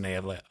walks, and they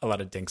have a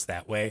lot of dinks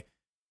that way.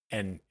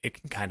 And it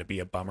can kind of be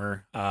a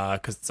bummer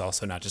because it's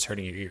also not just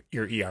hurting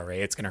your ERA.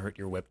 It's going to hurt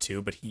your whip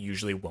too, but he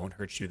usually won't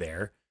hurt you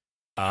there.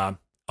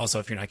 Also,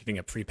 if you're not giving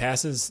up free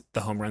passes,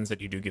 the home runs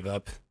that you do give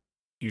up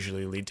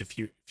usually lead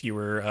to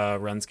fewer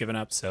runs given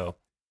up. So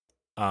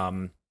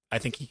I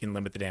think he can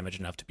limit the damage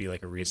enough to be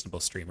like a reasonable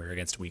streamer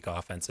against weak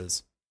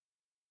offenses.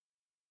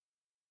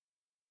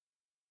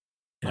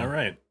 Yeah. All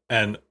right.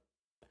 And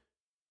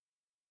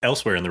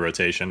elsewhere in the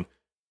rotation,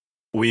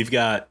 we've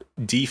got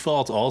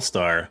default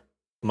all-star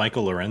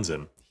Michael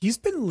Lorenzen. He's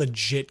been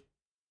legit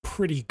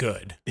pretty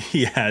good.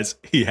 He has.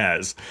 He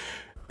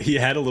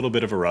had a little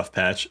bit of a rough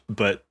patch,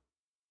 but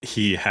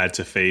he had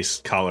to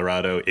face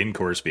Colorado in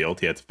Coors Field.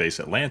 He had to face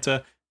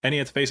Atlanta, and he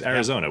had to face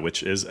Arizona,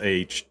 which is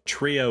a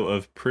trio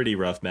of pretty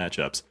rough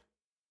matchups.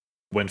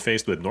 When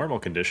faced with normal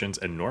conditions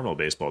and normal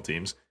baseball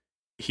teams,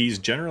 he's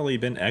generally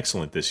been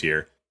excellent this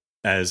year,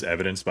 as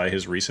evidenced by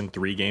his recent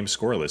 3-game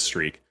scoreless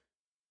streak.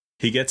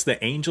 He gets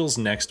the Angels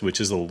next,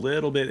 which is a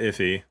little bit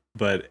iffy,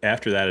 but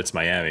after that it's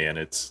Miami, and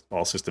it's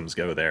all systems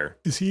go there.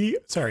 Is he...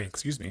 Sorry,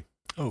 excuse me.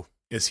 Oh,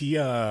 is he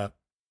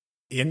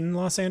in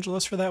Los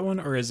Angeles for that one,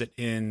 or is it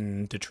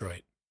in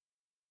Detroit?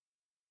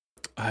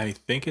 I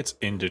think it's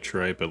in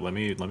Detroit, but let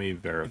me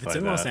verify that. If it's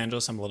in Los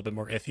Angeles, I'm a little bit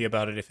more iffy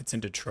about it. If it's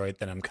in Detroit,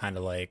 then I'm kind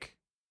of like,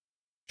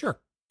 Sure,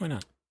 why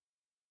not?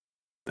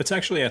 It's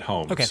actually at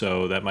home, Okay.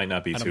 so that might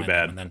not be I don't too mind that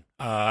bad. one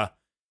then.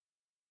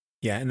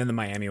 Yeah, and then the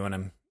Miami one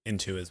I'm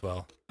into as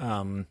well.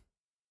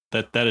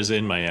 That is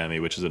in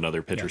Miami, which is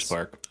another pitcher's Yes.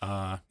 park.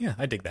 Yeah,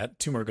 I dig that.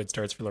 2 more good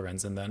starts for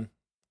Lorenzen then.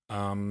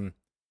 All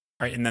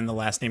right, and then the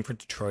last name for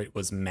Detroit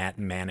was Matt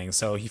Manning.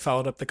 So he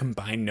followed up the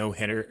combined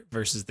no-hitter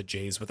versus the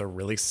Jays with a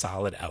really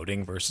solid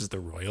outing versus the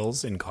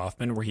Royals in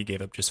Kauffman, where he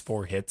gave up just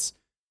 4 hits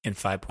in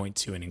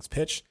 5.2 innings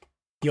pitched.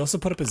 He also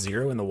put up a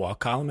 0 in the walk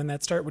column in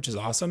that start, which is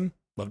awesome.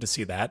 Love to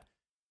see that.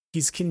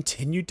 He's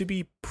continued to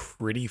be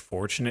pretty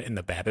fortunate in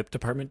the BABIP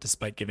department,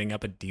 despite giving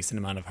up a decent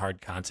amount of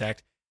hard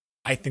contact.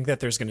 I think that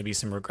there's going to be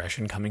some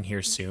regression coming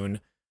here soon.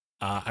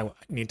 I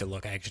need to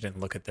look. I actually didn't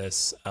look at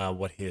this.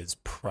 What his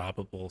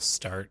probable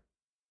starts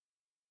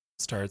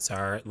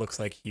are. It looks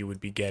like he would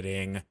be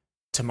getting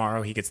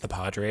tomorrow. He gets the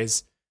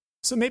Padres,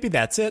 so maybe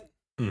that's it.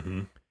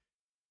 Mm-hmm.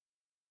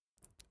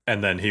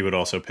 And then he would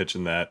also pitch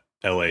in that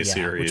LA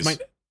series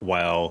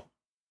while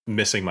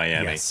missing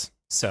Miami. Yes,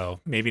 so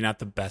maybe not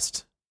the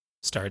best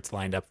starts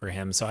lined up for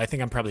him. So I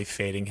think I'm probably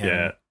fading him.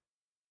 Yeah.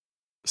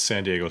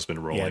 San Diego's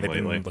been rolling they've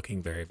lately. been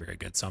looking very, very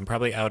good. So I'm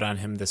probably out on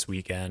him this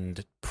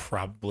weekend,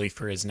 probably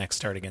for his next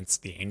start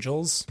against the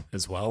Angels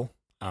as well.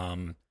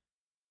 And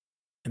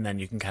then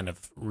you can kind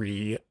of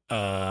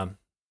reanalyze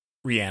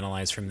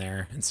from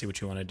there and see what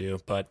you want to do.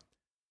 But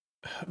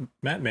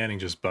Matt Manning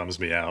just bums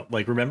me out.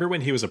 Like, remember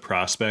when he was a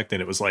prospect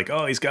and it was like,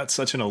 oh, he's got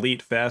such an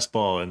elite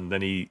fastball, and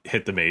then he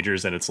hit the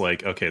majors and it's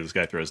like, okay, this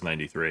guy throws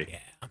 93.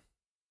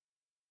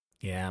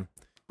 Yeah.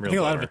 Real I think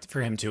a lot of bummer. it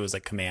for him too was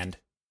like command.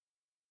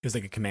 He was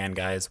like a command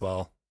guy as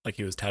well. Like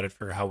he was touted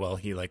for how well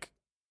he like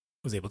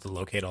was able to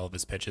locate all of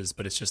his pitches,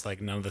 but it's just like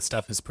none of the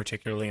stuff is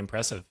particularly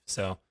impressive.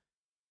 So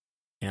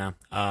yeah.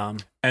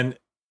 And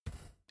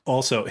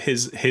also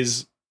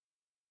his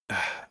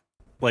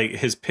like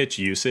his pitch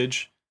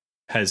usage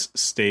has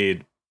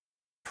stayed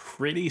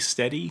pretty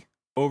steady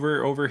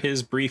over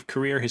his brief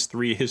career, his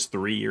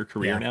 3-year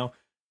career now.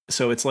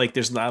 So it's like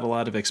there's not a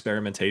lot of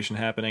experimentation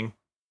happening.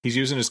 He's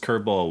using his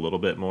curveball a little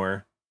bit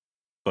more,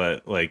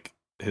 but like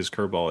his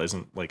curveball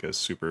isn't like a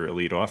super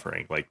elite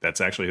offering. Like that's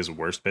actually his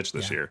worst pitch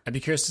this year. I'd be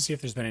curious to see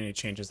if there's been any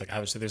changes. Like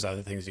obviously there's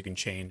other things you can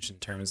change in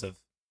terms of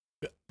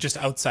just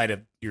outside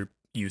of your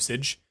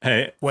usage.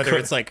 Hey, whether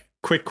it's like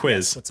quick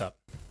quiz. Yes, what's up?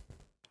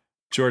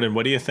 Jordan,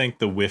 what do you think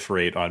the whiff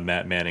rate on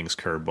Matt Manning's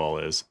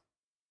curveball is?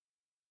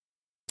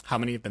 How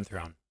many have been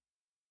thrown?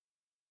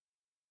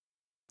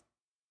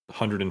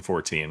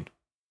 114.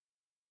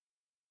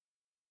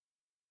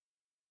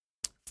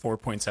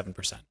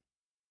 4.7%.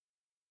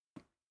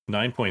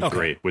 9.3,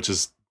 Okay. which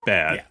is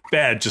bad. Yeah.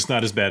 Bad, just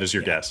not as bad as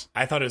your guess.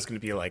 I thought it was going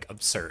to be like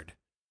absurd.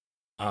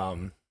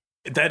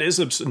 That is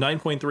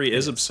 9.3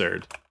 is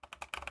absurd.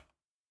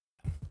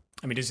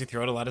 I mean, does he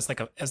throw it a lot as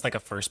like a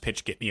first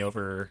pitch get me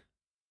over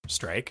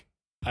strike?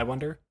 I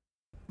wonder.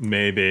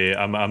 Maybe.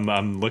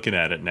 I'm looking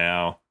at it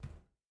now.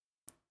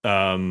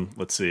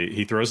 Let's see.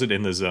 He throws it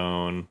in the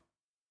zone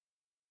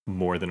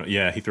more than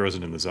he throws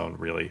it in the zone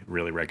really,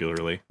 really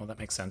regularly. Well, that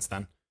makes sense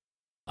then.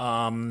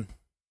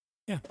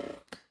 Yeah.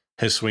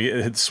 His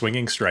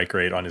swinging strike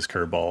rate on his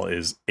curveball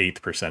is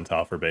 8th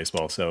percentile for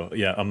baseball. So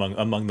yeah,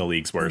 among the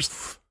league's worst.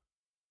 Oof.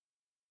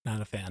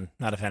 Not a fan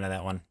of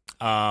that one.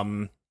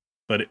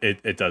 But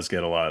it does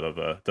get a lot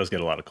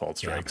of called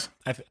strikes.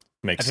 Yeah.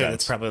 Makes I feel sense.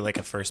 it's probably like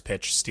a first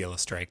pitch steal a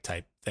strike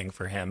type thing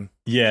for him.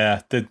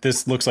 Yeah,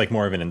 this looks like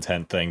more of an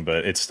intent thing,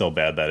 but it's still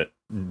bad that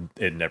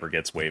it never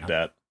gets waved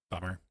at.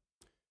 Bummer.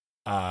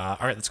 All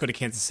right, let's go to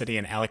Kansas City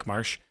and Alec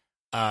Marsh.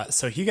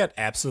 So he got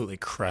absolutely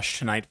crushed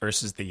tonight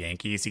versus the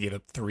Yankees. He gave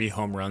up 3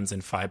 home runs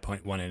in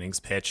 5.1 innings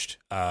pitched.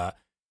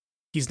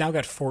 He's now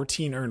got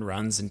 14 earned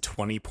runs in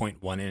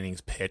 20.1 innings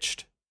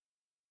pitched.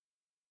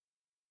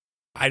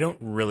 I don't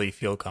really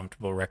feel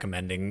comfortable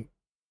recommending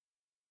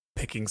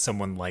picking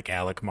someone like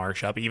Alec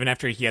Marsh up, even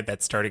after he had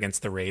that start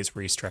against the Rays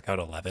where he struck out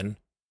 11.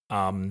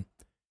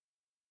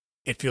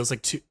 It feels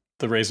like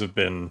the Rays have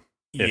been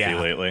iffy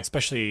lately,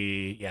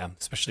 especially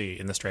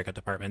in the strikeout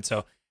department.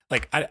 So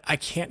like I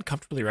can't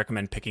comfortably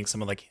recommend picking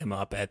someone like him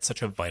up at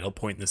such a vital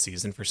point in the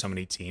season for so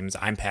many teams.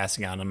 I'm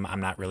passing on him. I'm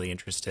not really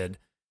interested.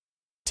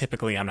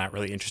 Typically, I'm not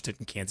really interested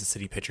in Kansas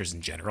City pitchers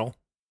in general.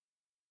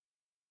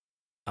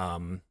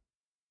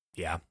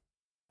 Yeah.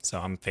 So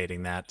I'm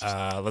fading that.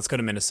 Let's go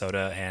to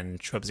Minnesota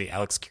and Schwebzy,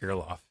 Alex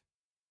Kirilloff.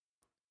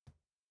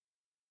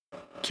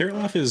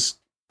 Kirilloff is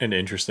an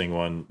interesting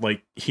one.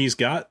 Like he's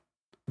got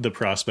the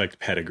prospect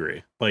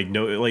pedigree.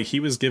 Like he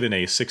was given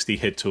a 60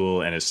 hit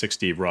tool and a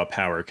 60 raw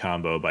power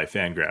combo by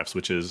Fangraphs,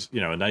 which is,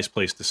 a nice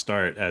place to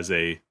start as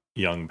a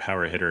young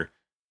power hitter.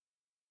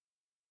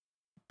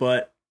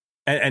 But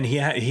and he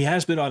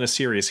has been on a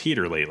serious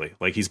heater lately.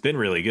 Like he's been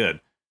really good.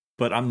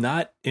 But I'm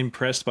not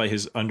impressed by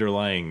his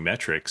underlying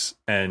metrics,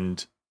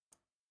 and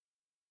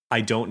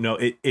I don't know.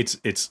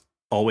 It's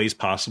always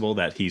possible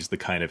that he's the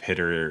kind of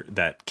hitter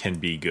that can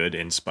be good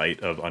in spite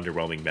of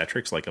underwhelming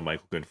metrics, like a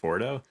Michael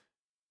Conforto.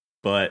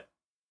 But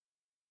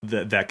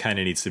that kind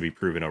of needs to be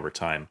proven over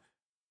time.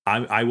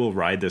 I will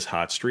ride this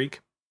hot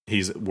streak.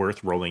 He's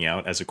worth rolling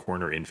out as a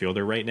corner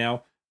infielder right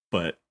now.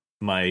 but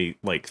my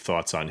like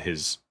thoughts on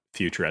his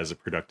future as a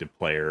productive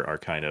player are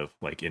kind of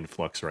like in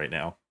flux right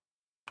now.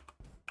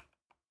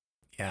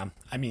 Yeah,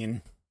 I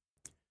mean,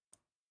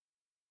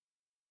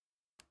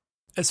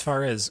 as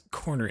far as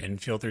corner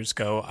infielders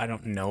go, I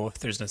don't know if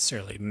there's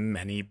necessarily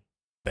many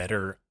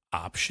better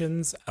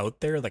options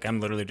out there. Like, I'm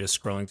literally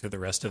just scrolling through the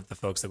rest of the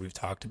folks that we've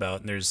talked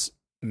about, and there's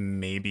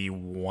maybe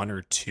one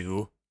or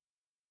two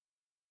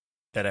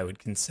that I would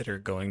consider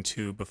going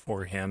to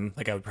before him.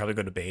 Like, I would probably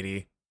go to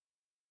Beatty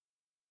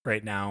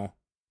right now.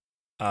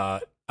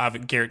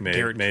 Garrett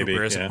Maybe,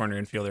 Cooper as yeah. a corner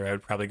infielder, I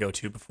would probably go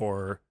to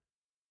before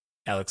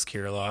Alex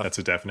Kirilloff. That's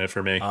a definite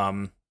for me.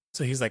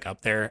 So he's like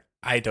up there.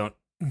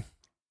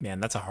 Man,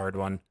 that's a hard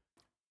one.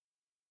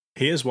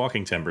 He is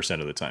walking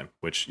 10% of the time,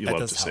 which you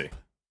love to see.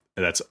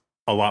 And that's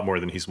a lot more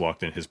than he's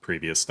walked in his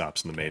previous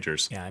stops in the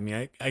majors. Yeah, I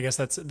mean, I guess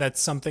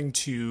that's something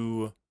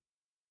to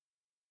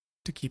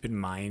keep in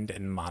mind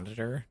and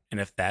monitor. And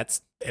if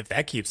that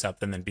keeps up,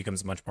 then it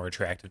becomes much more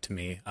attractive to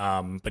me.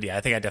 But yeah,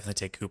 I think I definitely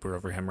take Cooper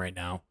over him right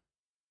now.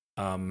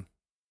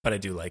 But I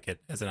do like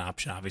it as an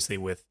option. Obviously,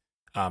 with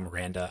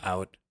Randa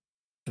out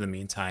for the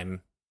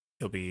meantime,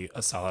 he'll be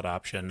a solid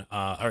option.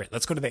 All right,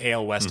 let's go to the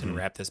AL West and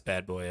wrap this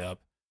bad boy up.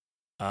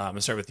 I'm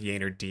gonna start with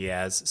Yainer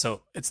Diaz.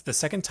 So it's the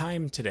second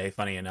time today,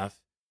 funny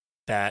enough,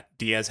 that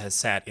Diaz has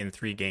sat in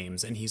 3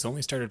 games, and he's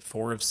only started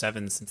 4 of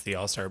 7 since the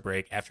All-Star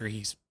break after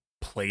he's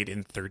played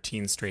in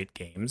 13 straight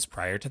games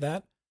prior to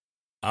that.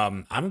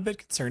 I'm a bit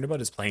concerned about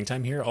his playing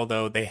time here,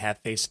 although they have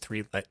faced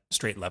 3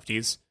 straight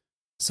lefties,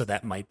 so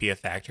that might be a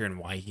factor in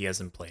why he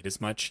hasn't played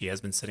as much. He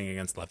has been sitting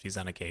against lefties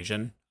on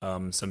occasion,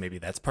 so maybe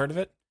that's part of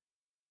it.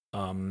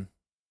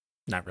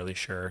 Not really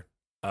sure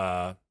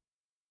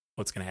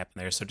what's going to happen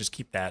there, so just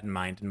keep that in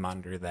mind and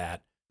monitor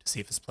that to see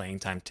if his playing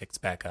time ticks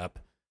back up.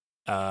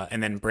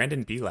 And then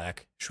Brandon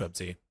Bielak,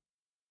 Schwebzy.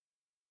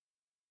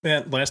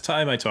 Man, last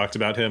time I talked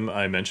about him,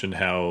 I mentioned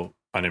how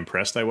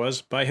unimpressed I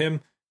was by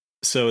him.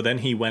 So then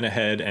he went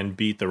ahead and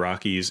beat the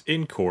Rockies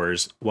in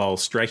Coors while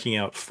striking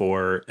out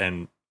 4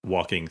 and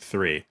walking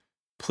 3.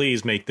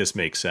 Please make this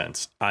make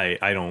sense. I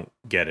don't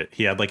get it.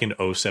 He had like an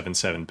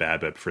 0.77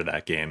 BABIP for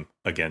that game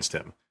against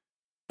him.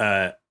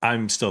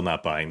 I'm still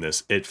not buying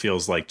this. It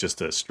feels like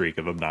just a streak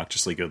of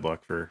obnoxiously good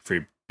luck for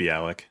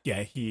Bialik.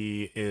 Yeah,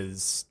 he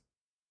is.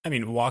 I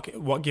mean,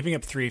 giving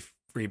up 3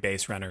 free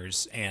base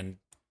runners and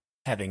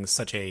having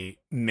such a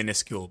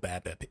minuscule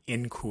BABIP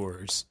in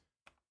Coors,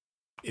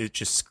 it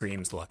just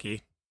screams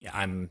lucky. Yeah,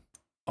 I'm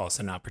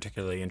also not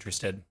particularly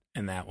interested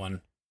in that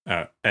one.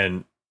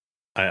 And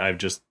I've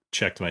just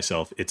checked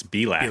myself. It's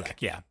Bielak.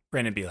 Yeah,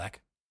 Brandon Bielak.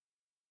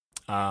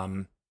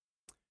 All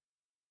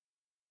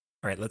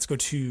right, let's go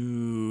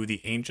to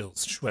the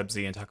Angels,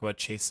 Schwebzy, and talk about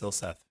Chase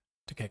Silseth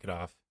to kick it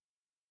off.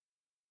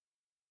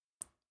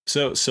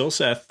 So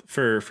Silseth,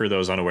 for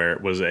those unaware,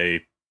 was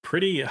a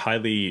pretty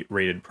highly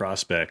rated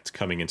prospect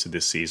coming into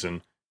this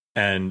season,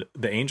 and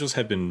the Angels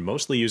have been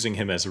mostly using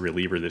him as a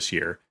reliever this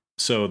year.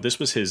 So this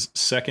was his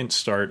second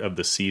start of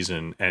the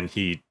season, and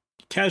he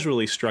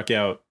casually struck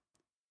out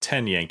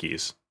 10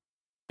 Yankees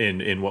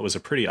in what was a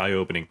pretty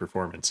eye-opening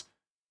performance.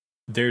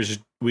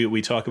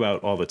 We talk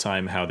about all the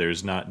time how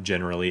there's not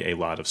generally a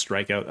lot of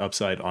strikeout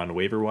upside on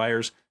waiver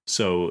wires,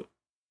 so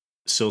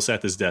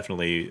Silseth is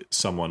definitely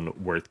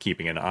someone worth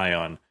keeping an eye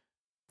on.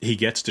 He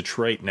gets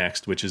Detroit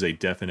next, which is a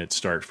definite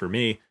start for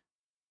me,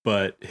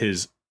 but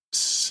the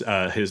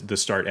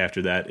start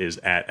after that is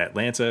at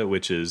Atlanta,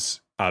 which is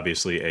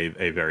obviously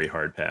a very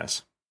hard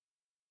pass.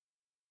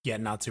 Yeah,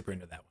 not super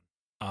into that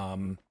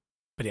one.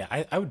 But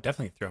yeah, I would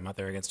definitely throw him out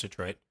there against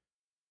Detroit.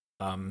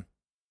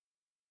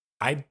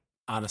 I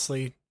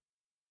honestly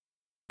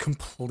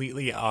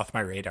completely off my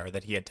radar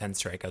that he had 10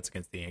 strikeouts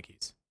against the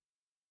Yankees.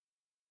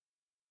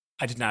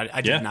 I did not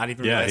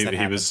even realize that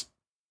happened.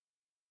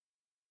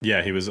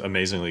 He was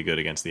amazingly good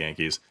against the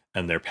Yankees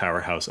and their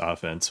powerhouse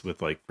offense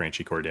with like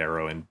Franchy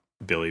Cordero and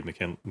Billy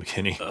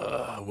McKinney.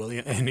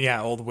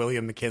 Old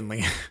William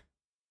McKinley.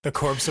 The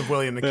corpse of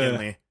William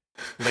McKinley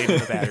laid in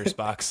the batter's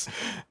box.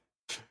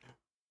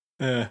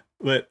 And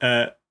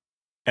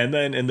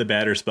then in the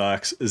batter's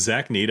box,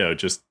 Zach Neto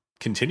just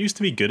continues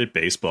to be good at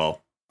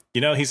baseball.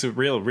 You know, he's a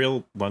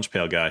real lunch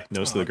pail guy,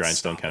 nose to the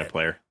grindstone kind of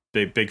player.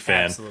 Big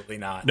fan. Absolutely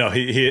not. No,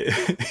 he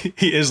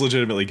is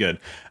legitimately good.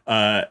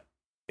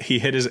 He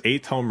hit his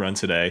 8th home run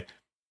today,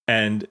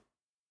 and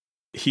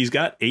he's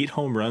got 8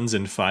 home runs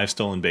and 5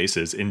 stolen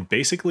bases in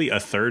basically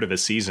a third of a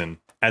season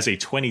as a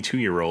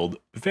 22-year-old,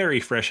 very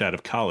fresh out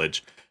of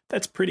college.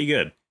 That's pretty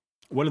good.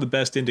 One of the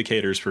best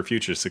indicators for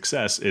future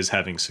success is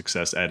having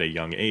success at a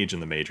young age in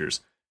the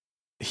majors.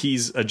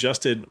 He's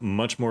adjusted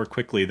much more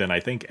quickly than I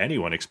think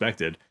anyone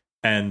expected,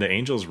 and the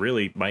Angels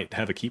really might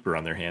have a keeper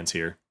on their hands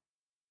here.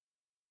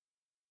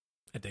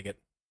 I dig it.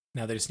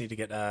 Now they just need to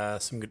get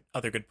some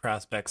other good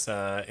prospects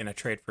in a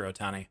trade for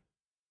Ohtani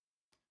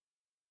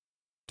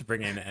to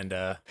bring in, and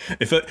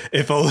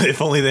if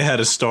only they had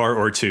a star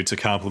or two to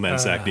complement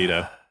Zach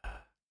Neto.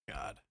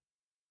 God.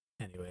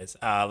 Anyways,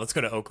 let's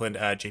go to Oakland.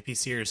 JP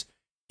Sears,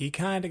 he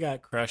kind of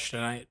got crushed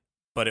tonight,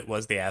 but it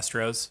was the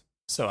Astros,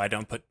 so I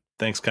don't put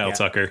Thanks, Kyle Yeah,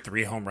 Tucker.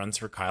 3 home runs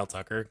for Kyle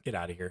Tucker. Get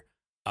out of here.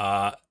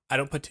 I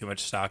don't put too much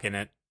stock in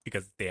it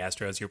because the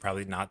Astros, you're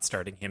probably not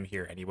starting him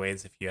here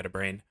anyways if you had a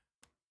brain.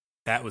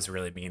 That was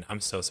really mean. I'm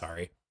so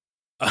sorry.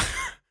 I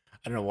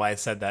don't know why I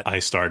said that. I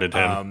started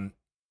him.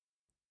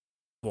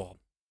 Well,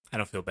 I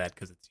don't feel bad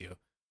because it's you.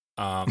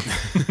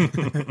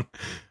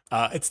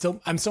 I'm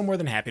still more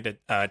than happy to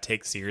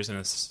take Sears in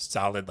a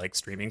solid like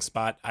streaming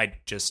spot. I'm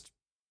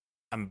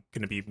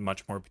going to be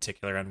much more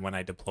particular on when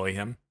I deploy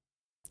him.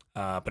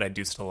 But I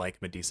do still like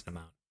him a decent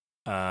amount.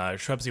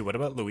 Shrubsy, what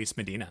about Luis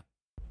Medina?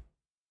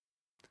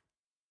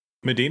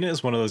 Medina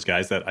is one of those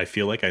guys that I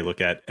feel like I look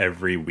at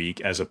every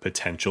week as a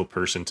potential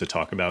person to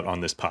talk about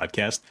on this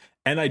podcast,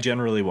 and I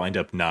generally wind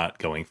up not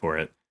going for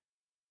it.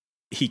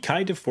 He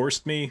kind of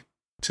forced me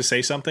to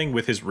say something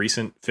with his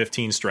recent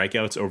 15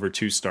 strikeouts over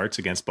 2 starts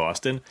against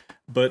Boston,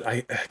 but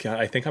I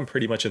think I'm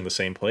pretty much in the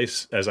same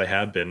place as I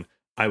have been.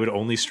 I would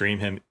only stream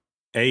him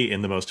A,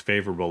 in the most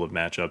favorable of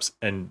matchups,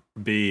 and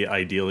B,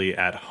 ideally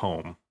at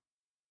home.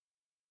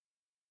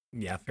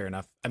 Yeah, fair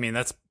enough. I mean,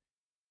 that's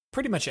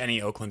pretty much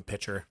any Oakland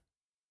pitcher.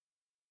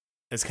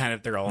 It's kind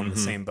of, they're all in the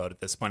same boat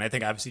at this point. I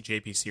think obviously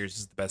JP Sears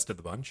is the best of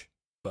the bunch,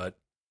 but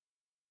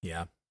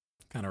yeah,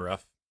 kind of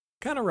rough.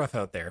 Kind of rough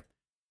out there.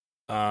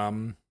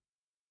 And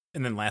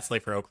then lastly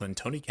for Oakland,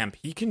 Tony Kemp,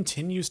 he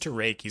continues to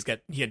rake. He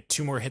had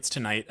 2 more hits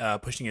tonight,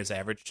 pushing his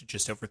average to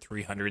just over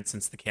 300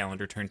 since the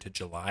calendar turned to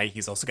July.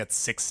 He's also got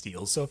 6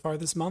 steals so far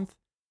this month,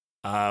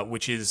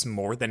 which is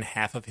more than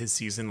half of his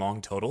season-long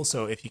total.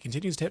 So if he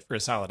continues to hit for a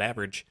solid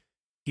average,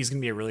 he's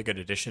going to be a really good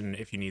addition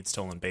if you need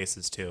stolen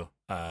bases too.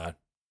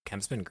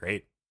 Kemp's been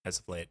great as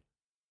of late.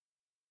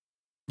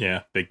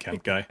 Yeah, big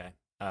Kemp guy.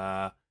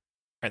 All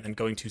right, then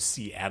going to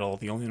Seattle.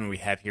 The only one we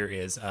have here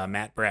is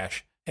Matt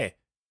Brash. Hey,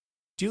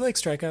 do you like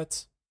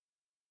strikeouts?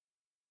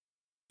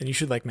 Then you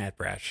should like Matt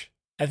Brash.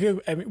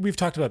 We've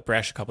talked about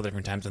Brash a couple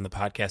different times on the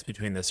podcast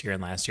between this year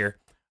and last year.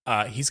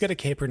 He's got a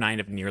K per 9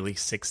 of nearly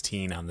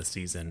 16 on the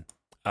season.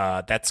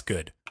 That's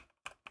good.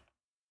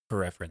 For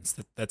reference,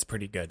 that's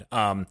pretty good.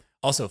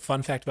 Also,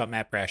 fun fact about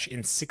Matt Brash,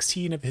 in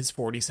 16 of his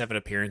 47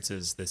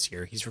 appearances this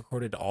year, he's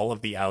recorded all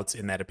of the outs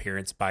in that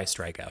appearance by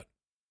strikeout.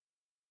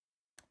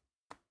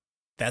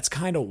 That's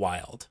kind of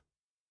wild.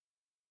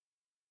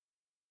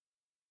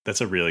 That's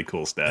a really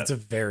cool stat. It's a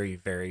very,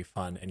 very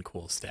fun and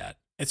cool stat.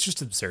 It's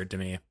just absurd to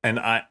me. And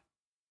I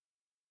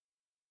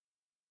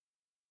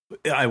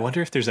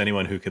wonder if there's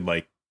anyone who could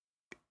like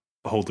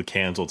hold a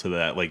candle to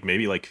that, like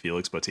maybe like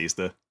Felix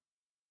Bautista.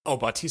 Oh,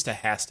 Bautista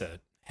has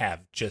to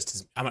have just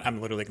as... I'm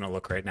literally going to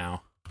look right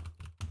now.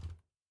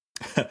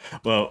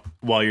 Well,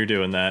 while you're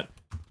doing that,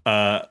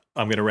 I'm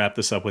going to wrap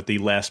this up with the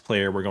last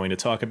player we're going to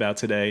talk about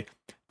today,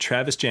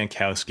 Travis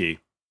Jankowski.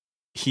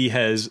 He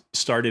has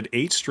started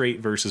 8 straight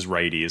versus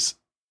righties.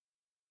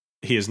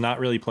 He is not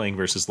really playing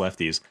versus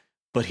lefties,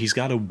 but he's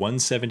got a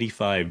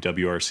 175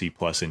 WRC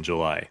plus in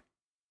July.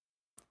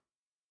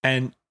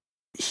 And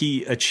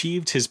he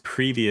achieved his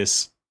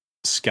previous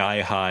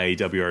sky high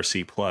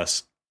WRC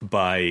plus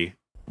by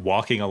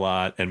walking a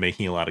lot and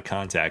making a lot of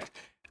contact.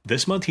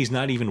 This month, he's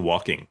not even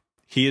walking.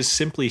 He is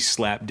simply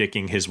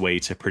slapdicking his way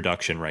to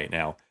production right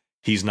now.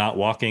 He's not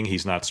walking.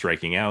 He's not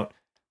striking out.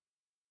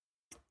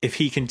 If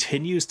he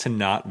continues to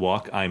not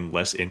walk, I'm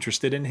less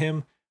interested in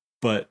him.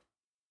 But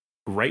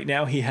right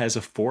now, he has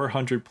a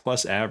 400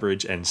 plus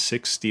average and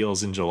 6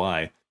 steals in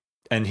July.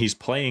 And he's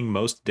playing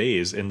most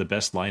days in the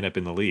best lineup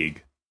in the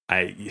league.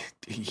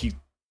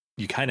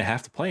 You kind of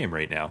have to play him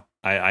right now.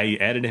 I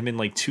added him in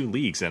like 2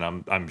 leagues, and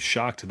I'm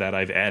shocked that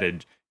I've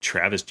added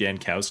Travis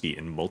Jankowski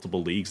in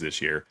multiple leagues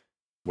this year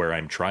where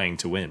I'm trying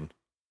to win.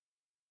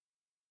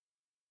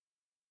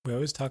 We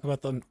always talk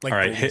about the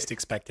least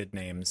expected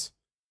names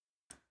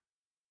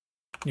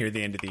near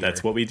the end of the year.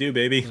 That's what we do,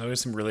 baby. There's always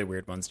some really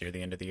weird ones near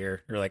the end of the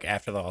year, or like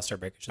after the All-Star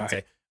break, I should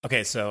say.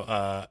 Okay,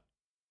 so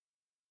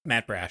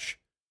Matt Brash,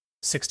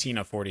 16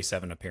 of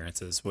 47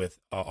 appearances with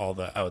all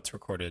the outs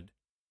recorded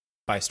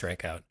by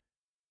strikeout.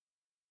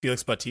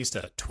 Felix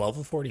Bautista, 12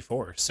 of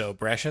 44. So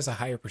Brash has a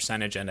higher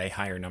percentage and a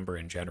higher number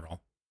in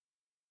general.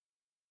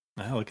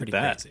 Oh, look pretty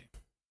at that. Crazy.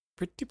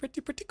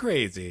 Pretty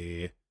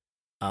crazy.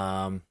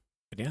 But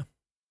yeah.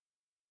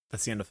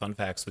 That's the end of Fun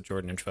Facts with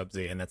Jordan and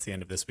Schwebzy, and that's the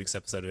end of this week's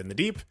episode of In the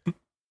Deep.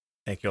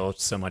 Thank you all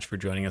so much for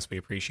joining us. We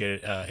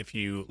appreciate it. If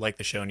you like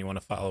the show and you want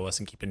to follow us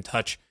and keep in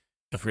touch,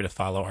 feel free to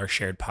follow our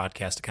shared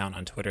podcast account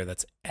on Twitter.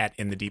 That's at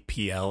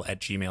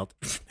inthedeeppl@gmail.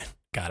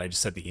 God, I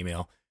just said the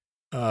email.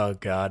 Oh,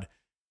 God.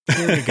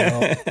 Here we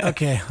go.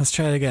 Okay, let's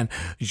try it again.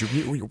 You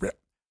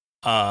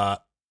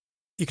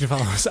can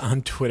follow us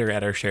on Twitter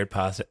at our shared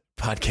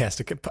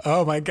podcast.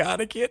 Oh my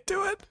God, I can't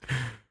do it.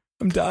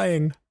 I'm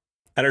dying.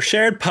 At our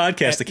shared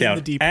podcast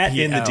account at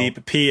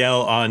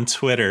InTheDeepPL on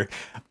Twitter.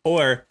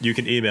 Or you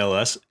can email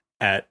us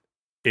at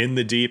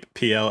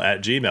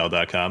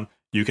inthedeeppl@gmail.com.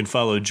 You can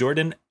follow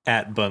Jordan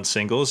at Bunt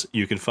Singles.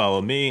 You can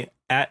follow me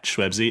at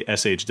Schwebzy,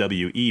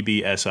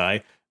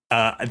 SHWEBSI.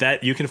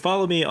 That you can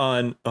follow me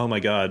on, oh my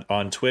God,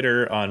 on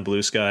Twitter, on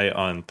Blue Sky,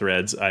 on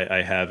Threads.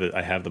 I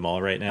have them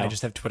all right now. I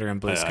just have Twitter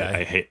and Blue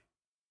Sky.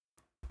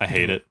 I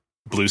hate it.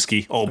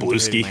 Blueski, old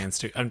Blueski.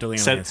 I'm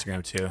deleting my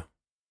Instagram too.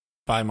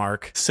 Bye,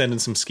 Mark. Sending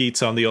some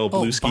skeets on the old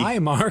Blueski. Bye,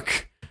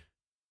 Mark.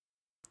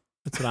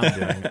 That's what I'm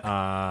doing.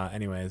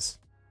 Anyways,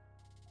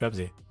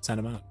 Bubsy, send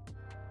him out.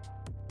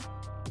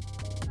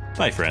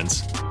 Bye,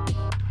 friends.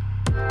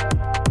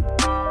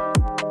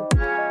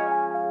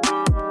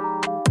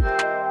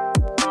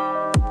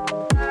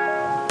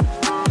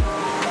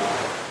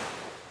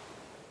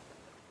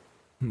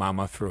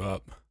 Mama threw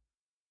up.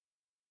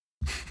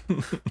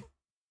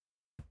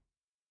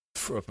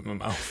 Threw up in my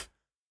mouth.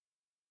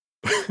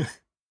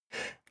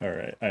 All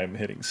right, I am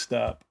hitting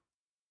stop.